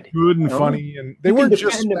good and funny, and they weren't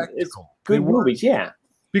just spectacle. Good movies.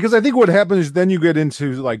 Because I think what happens is then you get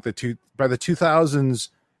into like by the 2000s,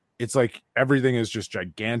 it's like everything is just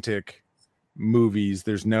gigantic movies.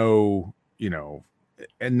 There's no,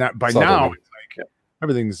 and that by now it's like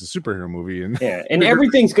everything's a superhero movie, and and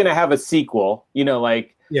everything's gonna have a sequel.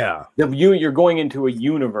 You're going into a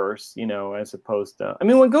universe, as opposed to. I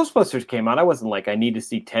mean, when Ghostbusters came out, I wasn't like I need to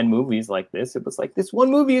see 10 movies like this. It was like this one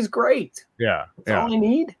movie is great. Yeah, that's all I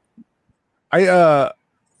need.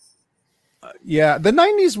 The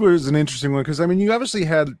 90s was an interesting one because I mean, you obviously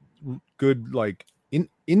had good like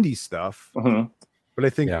indie stuff, but I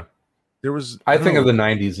think there was. I think of the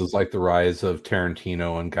 90s as like the rise of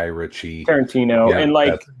Tarantino and Guy Ritchie. And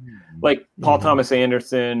like Paul Thomas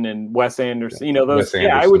Anderson and Wes Anderson. Those.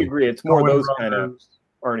 I would agree. It's more those kind of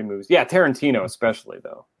arty movies. Yeah, Tarantino especially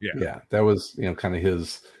though. Yeah, that was kind of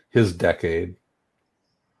his decade.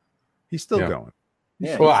 He's still going.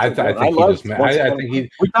 Yeah, well, I think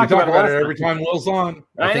we talk about it every time Will's on.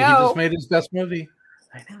 I think he just made his best movie.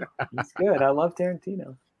 I know. He's good. I love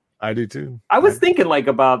Tarantino. I do too. I was thinking like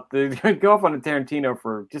about go off on a Tarantino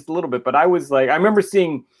for just a little bit, but I was like, I remember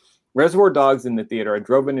seeing Reservoir Dogs in the theater. I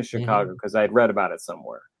drove into Chicago because I had read about it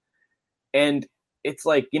somewhere. And it's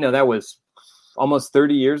like, that was almost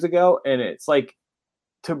 30 years ago. And it's like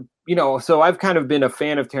so I've kind of been a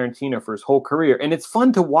fan of Tarantino for his whole career. And it's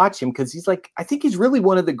fun to watch him because he's like, I think he's really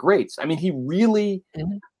one of the greats. I mean, he really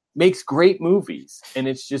makes great movies. And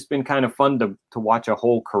it's just been kind of fun to watch a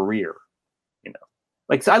whole career,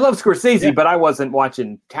 Like, so I love Scorsese, but I wasn't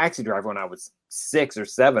watching Taxi Driver when I was 6 or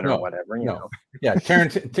 7 or whatever, Yeah,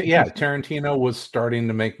 Tarantino was starting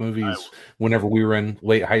to make movies whenever we were in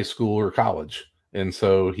late high school or college. And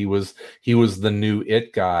so he was the new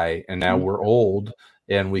it guy, and now we're old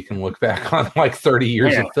and we can look back on like 30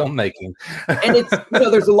 years of filmmaking. And it's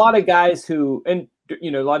there's a lot of guys who, and a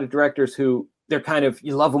lot of directors who, they're kind of,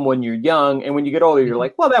 you love them when you're young, and when you get older, you're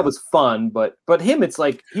like, well, that was fun, but him, it's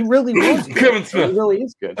like he really was good. Kevin Smith. He really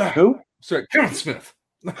is good. Who? Sorry, Kevin Smith.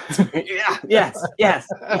 Yes.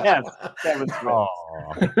 Kevin Smith.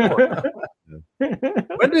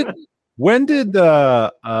 When did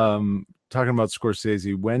talking about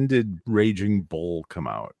Scorsese, when did Raging Bull come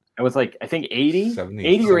out? It was like, I think 80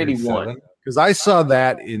 or 81. Because I saw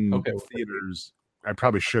that in theaters. I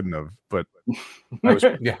probably shouldn't have, but I was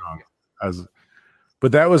young.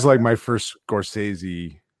 But that was like my first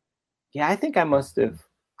Scorsese. Yeah, I think I must have.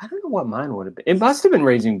 I don't know what mine would have been. It must have been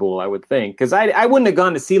Raging Bull, I would think, because I wouldn't have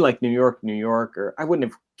gone to see like New York, or I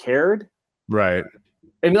wouldn't have cared. Right.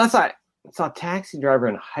 And I saw Taxi Driver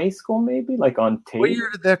in high school, maybe like on tape. What year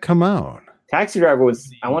did that come out? Taxi Driver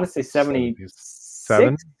was, I want to say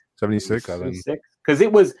 77, 76, because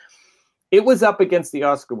it was up against the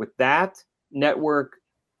Oscar with that, Network,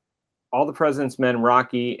 All the President's Men,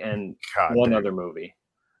 Rocky, and one other movie.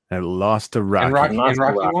 And lost to Rocky. And Rocky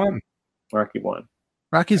won. Rocky won.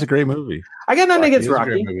 Rocky's a great movie. I got nothing against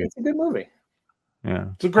Rocky. It's a good movie. Yeah.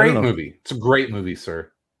 It's a great movie. It's a great movie,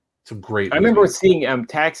 sir. It's a great I movie. remember seeing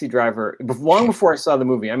Taxi Driver long before I saw the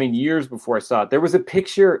movie. I mean, years before I saw it. There was a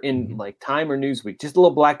picture in like Time or Newsweek, just a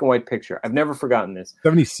little black and white picture. I've never forgotten this.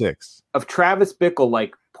 76. Of Travis Bickle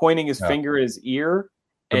like pointing his finger in his ear,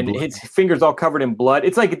 and his finger's all covered in blood.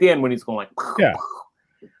 It's like at the end when he's going like, yeah.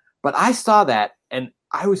 But I saw that and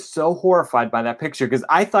I was so horrified by that picture because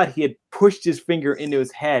I thought he had pushed his finger into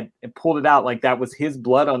his head and pulled it out like that was his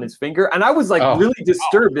blood on his finger. And I was like really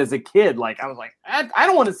disturbed as a kid. Like I was like, I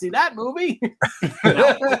don't want to see that movie.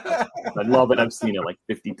 I love it. I've seen it like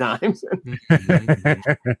 50 times.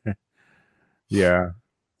 Yeah.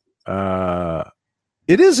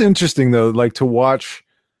 It is interesting though, like to watch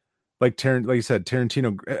like you said,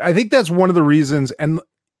 Tarantino. I think that's one of the reasons, and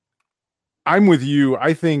I'm with you.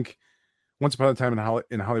 I think Once Upon a Time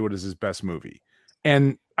in Hollywood is his best movie,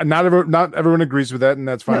 and not everyone agrees with that, and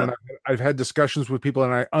that's fine. No. I've had discussions with people,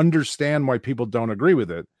 and I understand why people don't agree with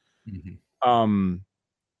it. Mm-hmm.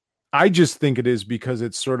 I just think it is because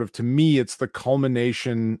it's sort of, to me, it's the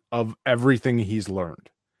culmination of everything he's learned.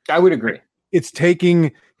 I would agree. It's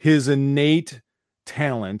taking his innate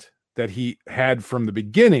talent that he had from the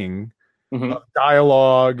beginning, of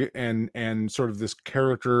dialogue and sort of this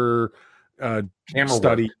character camera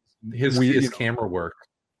study. Work. His camera work.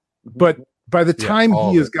 But by the time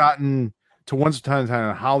he has gotten to Once Upon a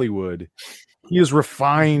Time in Hollywood, he has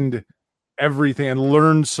refined everything and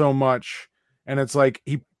learned so much. And it's like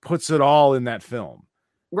he puts it all in that film.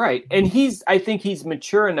 Right. And I think he's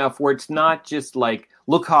mature enough where it's not just like,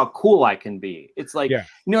 look how cool I can be. It's like,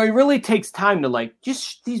 he really takes time to like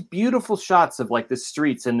just these beautiful shots of like the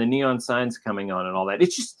streets and the neon signs coming on and all that.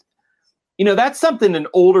 It's just, that's something an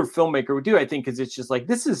older filmmaker would do, I think, because it's just like,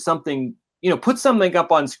 this is something, put something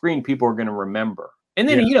up on screen people are going to remember. And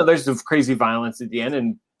then, there's the crazy violence at the end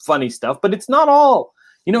and funny stuff, but it's not all,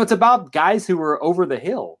 it's about guys who were over the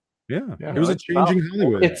hill. Yeah. It was a changing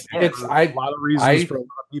Hollywood. It's a lot of reasons for a lot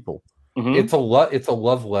of people. Mm-hmm. It's a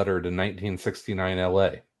love letter to 1969 LA.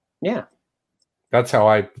 Yeah. That's how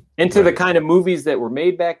I into the kind of movies that were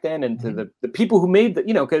made back then, and to the people who made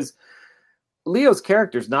because Leo's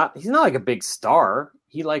character's he's not like a big star.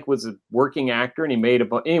 He like was a working actor, and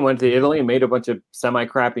he went to Italy and made a bunch of semi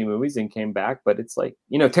crappy movies and came back. But it's like,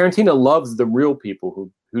 Tarantino loves the real people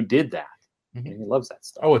who did that. Mm-hmm. And he loves that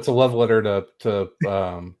stuff. Oh, it's a love letter to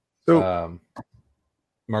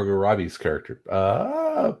Margot Robbie's character.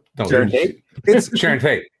 Sharon Tate. It's Sharon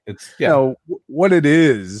Tate. It's what it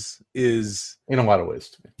is in a lot of ways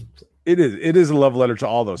to me. It is a love letter to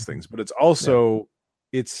all those things, but it's also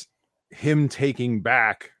it's him taking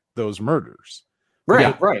back those murders.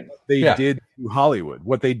 Right. They did to Hollywood,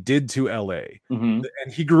 what they did to LA. Mm-hmm.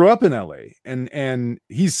 And he grew up in LA, and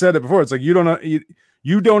he said it before. It's like you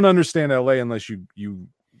don't understand LA unless you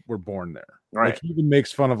were born there. Right. Like he even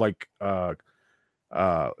makes fun of like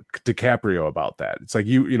DiCaprio about that. It's like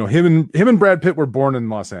him and Brad Pitt were born in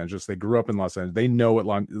Los Angeles. They grew up in Los Angeles. They know what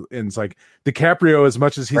and it's like DiCaprio, as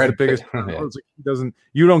much as he's the biggest, it's like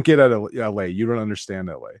you don't get out of LA. You don't understand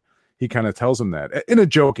LA. He kind of tells him that in a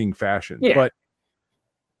joking fashion. Yeah. But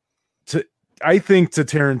I think to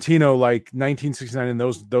Tarantino, like 1969 and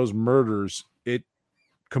those murders, it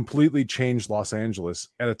completely changed Los Angeles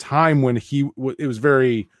at a time when it was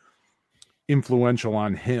very influential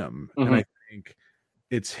on him. Mm-hmm. And I think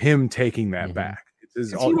it's him taking that back.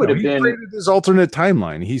 It's he would have created his alternate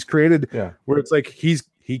timeline. He's created where it's like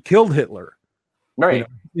he killed Hitler. Right.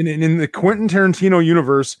 In the Quentin Tarantino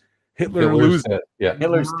universe, Hitler's dead. Yeah.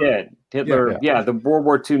 Hitler's dead. Hitler, the World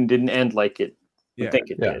War II didn't end like it. I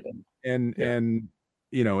think it did. And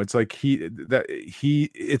it's like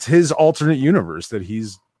it's his alternate universe that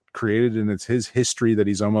he's created, and it's his history that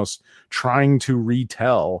he's almost trying to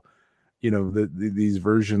retell. These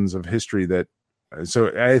versions of history that.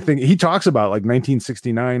 So I think he talks about like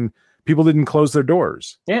 1969. People didn't close their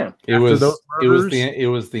doors. Yeah, it was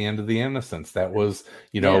the end of the innocence. That was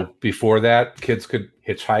before that kids could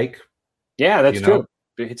hitchhike. Yeah, that's true.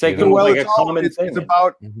 It's like a common thing. It's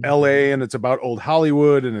about LA, and it's about old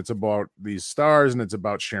Hollywood, and it's about these stars, and it's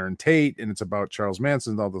about Sharon Tate, and it's about Charles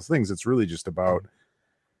Manson, and all those things. It's really just about,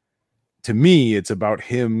 to me, it's about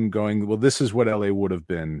him going, well, this is what LA would have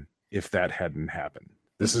been if that hadn't happened.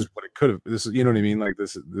 This is what it could have. This is, you know what I mean? Like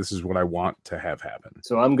this is what I want to have happen.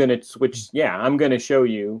 So I'm going to switch. Yeah. I'm going to show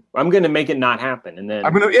you, I'm going to make it not happen. And then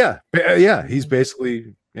he's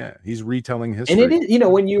basically, he's retelling history. And it is,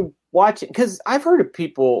 when you watch it, because I've heard of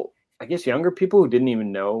people, I guess younger people who didn't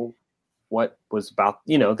even know what was about,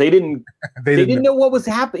 they didn't know what was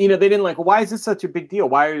happening. They didn't like, why is this such a big deal?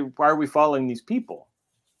 Why are we following these people?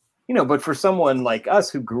 But for someone like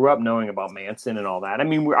us who grew up knowing about Manson and all that, I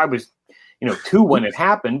mean, I was, 2 when it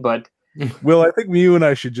happened, but Will, I think you and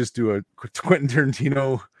I should just do a Quentin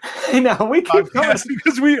Tarantino. I know we keep coming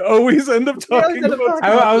because we always end up talking about.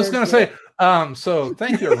 I was going to say. So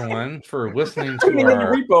thank you everyone for listening to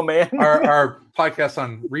our Repo Man, our podcast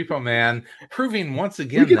on Repo Man, proving once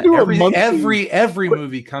again that every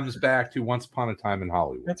movie comes back to Once Upon a Time in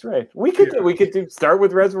Hollywood. That's right. We could start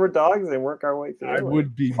with Reservoir Dogs and work our way through. I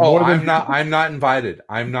would be. I'm not invited.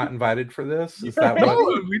 I'm not invited for this. Is that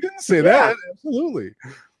what? We didn't say that. Absolutely.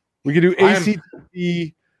 We could do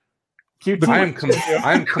ACTV.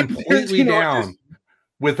 I'm completely down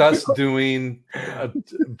with us doing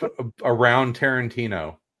around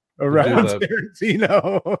Tarantino.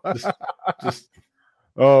 Tarantino. Just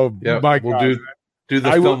my God. We'll do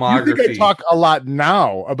the filmography. You think I talk a lot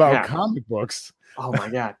now about comic books. Oh my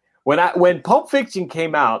God. When Pulp Fiction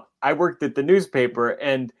came out, I worked at the newspaper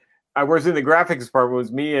and I was in the graphics department. It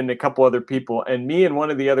was me and a couple other people, and me and one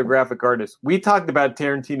of the other graphic artists. We talked about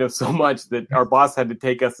Tarantino so much that our boss had to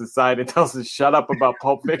take us aside and tell us to shut up about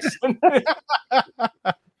Pulp Fiction.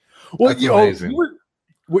 Well,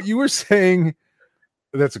 what you were saying,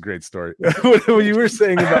 that's a great story. What you were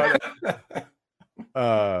saying about,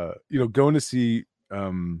 going to see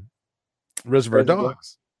Reservoir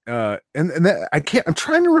Dogs, and that I'm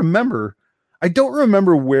trying to remember. I don't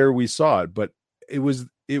remember where we saw it, but it was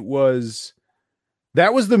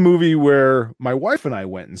that was the movie where my wife and I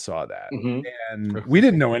went and saw that, and we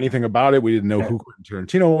didn't know anything about it. We didn't know who Quentin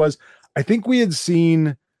Tarantino was. I think we had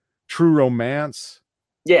seen True Romance,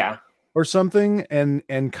 or something,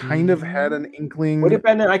 and kind of had an inkling. Would it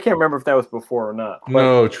been? I can't remember if that was before or not.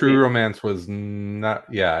 No, True Romance was not.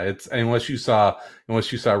 Yeah, it's unless you saw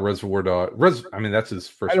Reservoir Dogs. I mean, that's his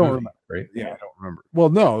first movie, remember. Right? Yeah, I don't remember. Well,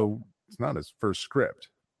 no, it's not his first script.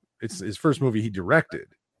 It's his first movie he directed.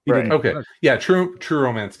 Okay. Yeah, True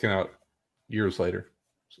Romance came out years later.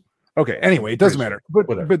 Okay. Anyway, it doesn't matter. But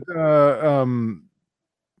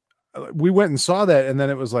we went and saw that, and then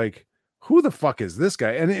it was like, who the fuck is this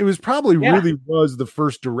guy? And it was probably really was the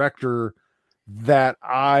first director that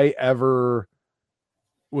I ever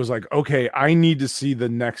was like, okay, I need to see the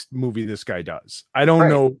next movie this guy does. I don't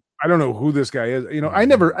know who this guy is. I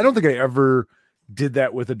don't think I ever did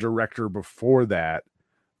that with a director before that.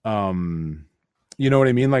 You know what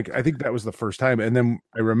I mean? Like, I think that was the first time. And then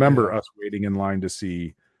I remember us waiting in line to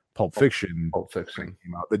see Pulp Fiction.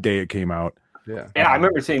 Came out the day it came out. Yeah, I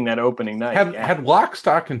remember seeing that opening night. Had Lock,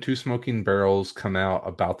 Stock, and Two Smoking Barrels come out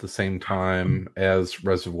about the same time as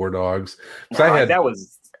Reservoir Dogs? That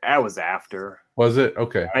was after. Was it?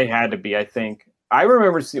 Okay. I had to be, I think. I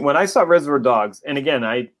remember when I saw Reservoir Dogs, and again,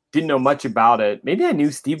 I didn't know much about it. Maybe I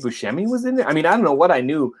knew Steve Buscemi was in there. I mean, I don't know what I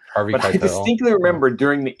knew, but I distinctly remember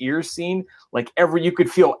during the ear scene, like you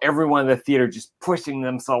could feel everyone in the theater just pushing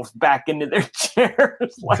themselves back into their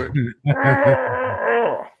chairs. Like,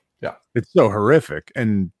 yeah, it's so horrific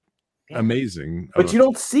and amazing. But you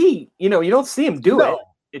don't see him do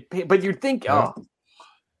it. But you'd think, all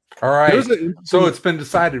right. So it's been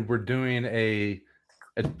decided we're doing a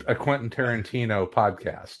Quentin Tarantino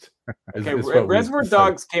podcast. Reservoir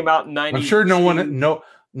Dogs came out in 90. I'm sure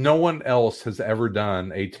no one else has ever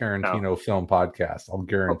done a Tarantino film podcast. I'll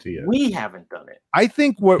guarantee it. We haven't done it. I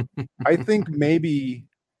think maybe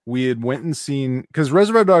we had went and seen, because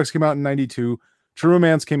Reservoir Dogs came out in 92, True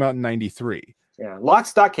Romance came out in 93. Yeah, Lock,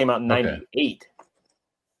 Stock came out in 98.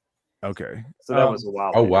 Okay. So that was a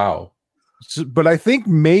while. Oh, wow. But I think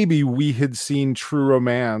maybe we had seen True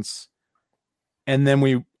Romance, and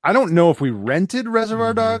then I don't know if we rented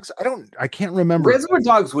Reservoir Dogs. I can't remember. Reservoir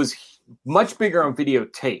Dogs was much bigger on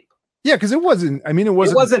videotape. Yeah, because it wasn't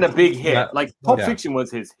a big hit. Like Pulp Fiction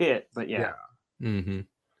was his hit, but yeah. Mm-hmm.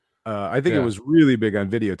 I think it was really big on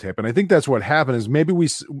videotape, and I think that's what happened. Is maybe we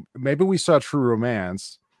saw True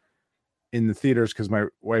Romance in the theaters because my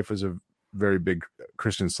wife was a very big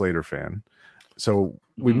Christian Slater fan, so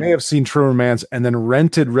we may have seen True Romance and then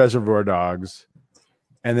rented Reservoir Dogs,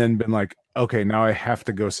 and then been like, okay, now I have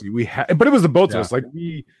to go see. But it was the both of us. Like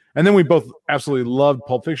we both absolutely loved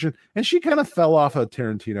Pulp Fiction, and she kind of fell off of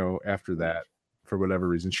Tarantino after that for whatever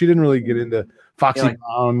reason. She didn't really get into Foxy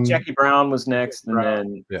Brown. Jackie Brown was next, and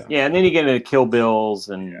then and then you get into Kill Bills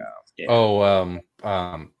and and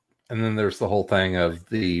then there's the whole thing of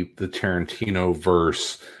the Tarantino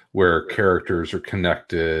verse where characters are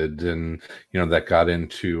connected, and that got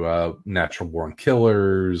into Natural Born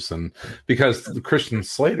Killers, and because the Christian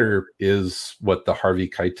Slater is what the Harvey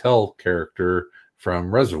Keitel character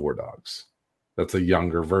from Reservoir Dogs. That's a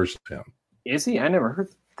younger version of him. Is he? I never heard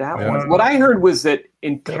that one. What I heard was that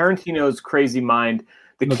in Tarantino's crazy mind,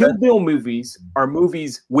 the Kill Bill movies are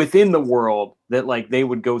movies within the world that like they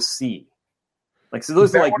would go see. Like, so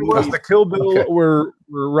those are like movies. The Kill Bill were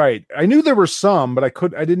right. I knew there were some, but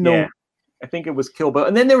I didn't know. I think it was Kill Bill.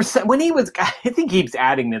 And then there was, when he was, I think he keeps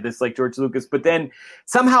adding to this like George Lucas, but then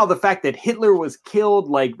somehow the fact that Hitler was killed,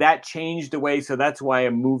 like that changed the way. So that's why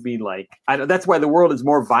a movie like, that's why the world is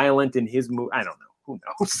more violent in his movie. I don't know. Who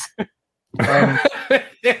knows?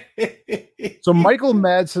 So Michael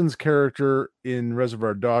Madsen's character in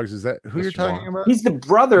Reservoir Dogs, is that who you're talking about? He's the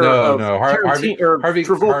brother of Harvey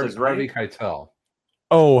Travolta's, right? Harvey Keitel.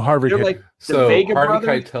 Oh, Harvey. They're like the so Vega Harvey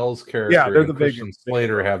brothers? Keitel's character, Yeah, they're the and Christian Vega.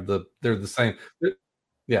 Slater they're the same.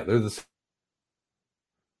 They're the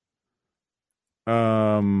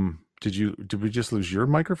same. Did we just lose your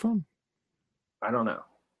microphone? I don't know.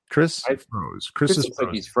 Chris froze. Chris is looks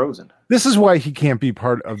like he's frozen. This is why he can't be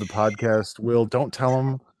part of the podcast. Will, don't tell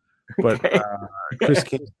him. But Chris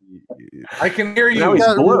can't. I can hear you. Now he's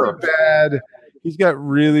really bad. He's got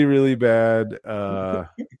really, really bad.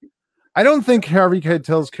 I don't think Harvey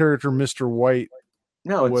Keitel's character, Mr. White.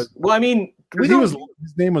 No, well, I mean, his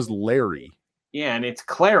name was Larry. Yeah, and it's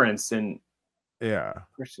Clarence and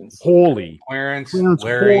Christian's Holy Clarence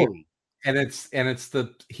Larry. Holy. And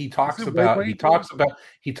he talks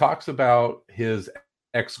about his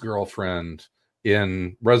ex-girlfriend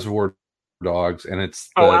in Reservoir Dogs, and it's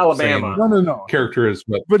the Alabama. No. character is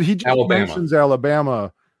but he just mentions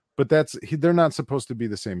Alabama, but they're not supposed to be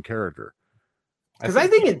the same character. Because I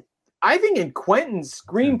think in Quentin's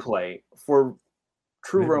screenplay for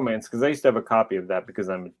True Romance, because I used to have a copy of that because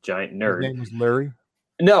I'm a giant nerd. His name was Larry?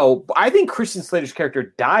 No, I think Christian Slater's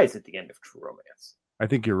character dies at the end of True Romance. I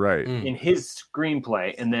think you're right. In his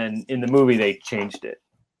screenplay, and then in the movie they changed it.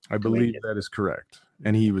 I believe that is correct.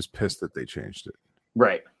 And he was pissed that they changed it.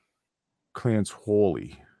 Right. Clarence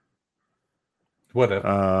Holy.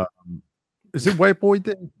 Whatever. Is it White Boy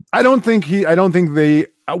Day? I don't think they,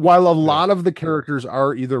 while a lot of the characters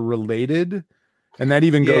are either related, and that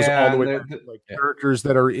even goes all the way back to like characters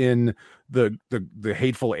that are in the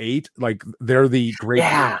Hateful Eight, like they're the great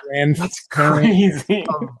grandparents of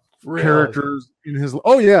characters in his.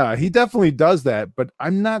 Oh yeah, he definitely does that, but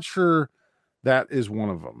I'm not sure that is one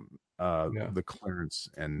of them. The Clarence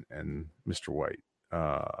and Mr. White.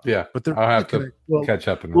 But I'll have to catch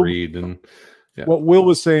up and read. And what Will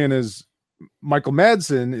was saying is Michael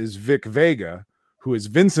Madsen is Vic Vega, who is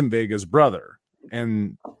Vincent Vega's brother,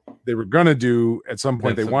 and they were gonna do at some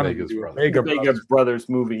point. Vincent they wanted Vega's to do brother. a Vega Brothers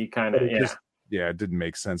movie, kind of. Yeah, it didn't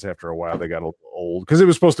make sense after a while. They got a little old because it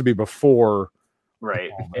was supposed to be before.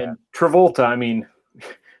 Right, and Travolta. I mean,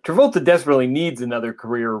 Travolta desperately needs another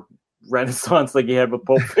career renaissance like he had with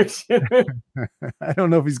Pulp Fiction. I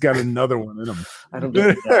don't know if he's got another one in him. I don't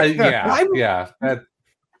know.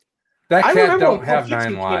 That I cat don't when have Pulp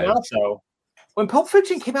Fiction 9 lives. came out, though, when Pulp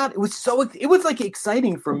Fiction came out, it was like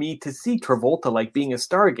exciting for me to see Travolta like being a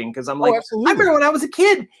star again, because I'm like, I remember when I was a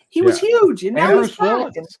kid, he was huge, and now he's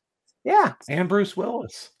back. And Bruce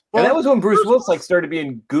Willis. And that was when Bruce Willis like started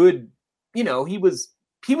being good. You know, he was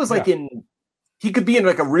like he could be in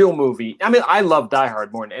like a real movie. I mean, I love Die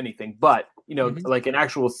Hard more than anything, but you know, like an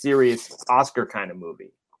actual serious Oscar kind of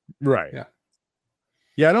movie. Right.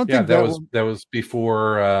 Yeah, I don't think that was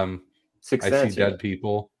before Sixth I Sense, See Dead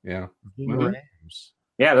People. Yeah. Mm-hmm.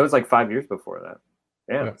 Yeah, that was like 5 years before that.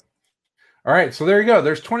 Yeah. All right, so there you go.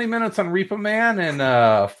 There's 20 minutes on Repo Man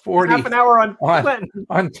and 40 half an hour on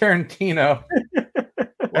Tarantino.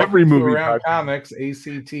 Every movie around comics,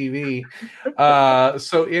 ACTV.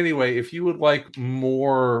 So anyway, if you would like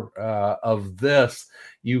more of this,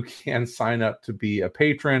 you can sign up to be a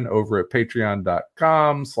patron over at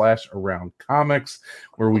patreon.com/aroundcomics,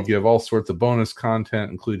 where we give all sorts of bonus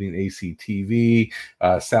content, including ACTV.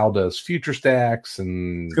 Sal does Future Stacks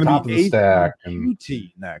and Top of the Stack. And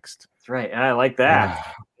next. That's right. I like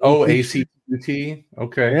that. ACT.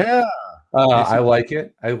 Okay. Yeah. I like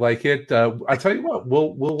it. I tell you what,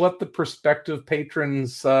 we'll let the prospective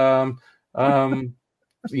patrons vote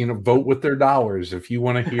with their dollars. If you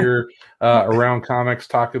want to hear Around Comics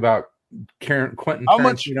talk about Quentin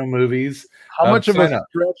Tarantino movies, how much of a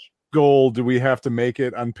stretch goal do we have to make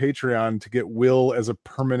it on Patreon to get Will as a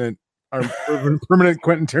permanent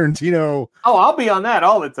Quentin Tarantino? Oh, I'll be on that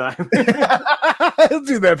all the time. He'll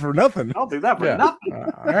do that for nothing. I'll do that for nothing.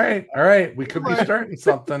 All right. We could be starting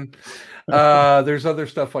something. There's other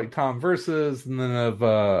stuff like Tom Versus, and then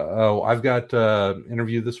I've got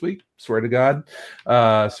interview this week. Swear to God.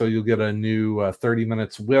 So you'll get a new 30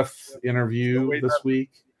 minutes with interview this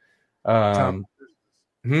week.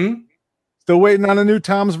 Still waiting on a new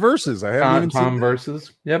Tom's Versus. I haven't even seen Tom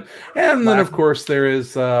Versus. Yep. And then of course there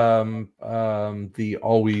is the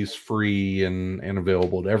always free and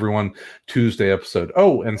available to everyone Tuesday episode.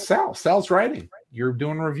 Oh, and Sal's writing. you're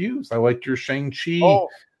doing reviews. I liked your Shang-Chi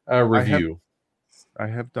review. I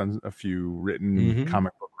have done a few written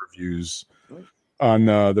comic book reviews on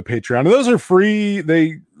the Patreon. And those are free.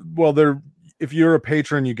 They're if you're a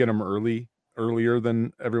patron, you get them earlier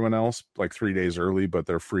than everyone else, like 3 days early, but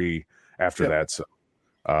they're free after that. So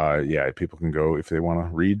people can go if they want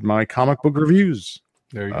to read my comic book reviews.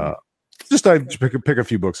 There you go. I pick a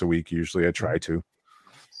few books a week. Usually I try to.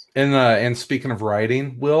 And speaking of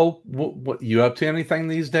writing, Will, what you up to anything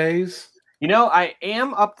these days? I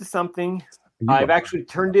am up to something. I've actually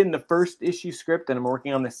turned in the first issue script and I'm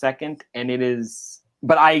working on the second, and it is,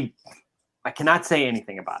 but I cannot say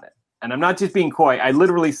anything about it. And I'm not just being coy. I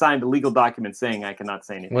literally signed a legal document saying I cannot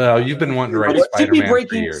say anything. Well, you've been wanting to write Spider-Man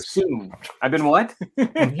for years. Soon. I've been what?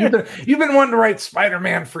 You've been wanting to write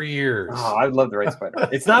Spider-Man for years. Oh, I'd love to write Spider-Man.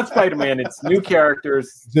 It's not Spider-Man. It's new characters.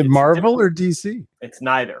 Is it Marvel or DC? It's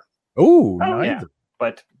neither. Oh, neither. Yeah.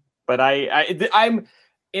 But I'm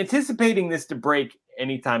anticipating this to break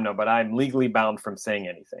anytime now. But I'm legally bound from saying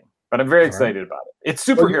anything. But I'm very excited about it. It's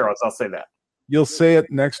superheroes. I'll say that. You'll say it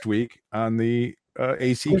next week on the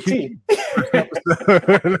ACTV. And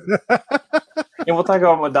we'll talk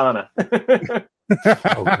about Madonna.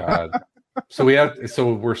 Oh God! So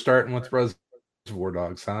we're starting with Reservoir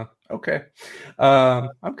Dogs, huh? Okay,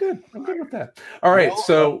 I'm good. I'm good with that. All right.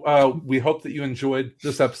 So we hope that you enjoyed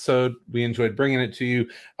this episode. We enjoyed bringing it to you.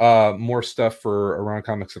 More stuff for Around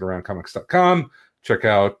Comics at AroundComics.com. Check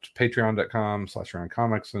out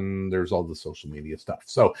patreon.com/AroundComics, and there's all the social media stuff.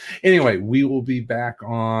 So anyway, we will be back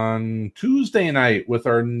on Tuesday night with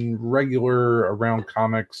our regular Around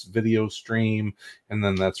Comics video stream, and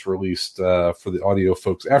then that's released for the audio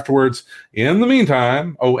folks afterwards. In the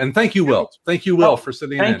meantime, and thank you, Will. Thank you, Will, for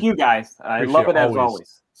sitting in. Thank you, guys. I love it as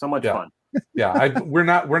always. So much fun. Yeah, we're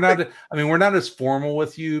not as formal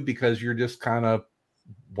with you because you're just kind of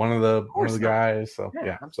one of the guys. So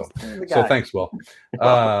so thanks, Will.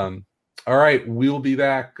 All right, we'll be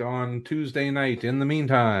back on Tuesday night. In the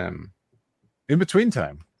meantime, in between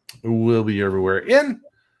time, we'll be everywhere in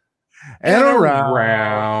and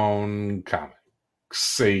around comics.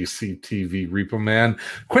 ACTV, Repo Man,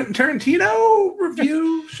 Quentin Tarantino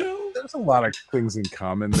review show. There's a lot of things in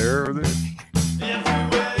common there.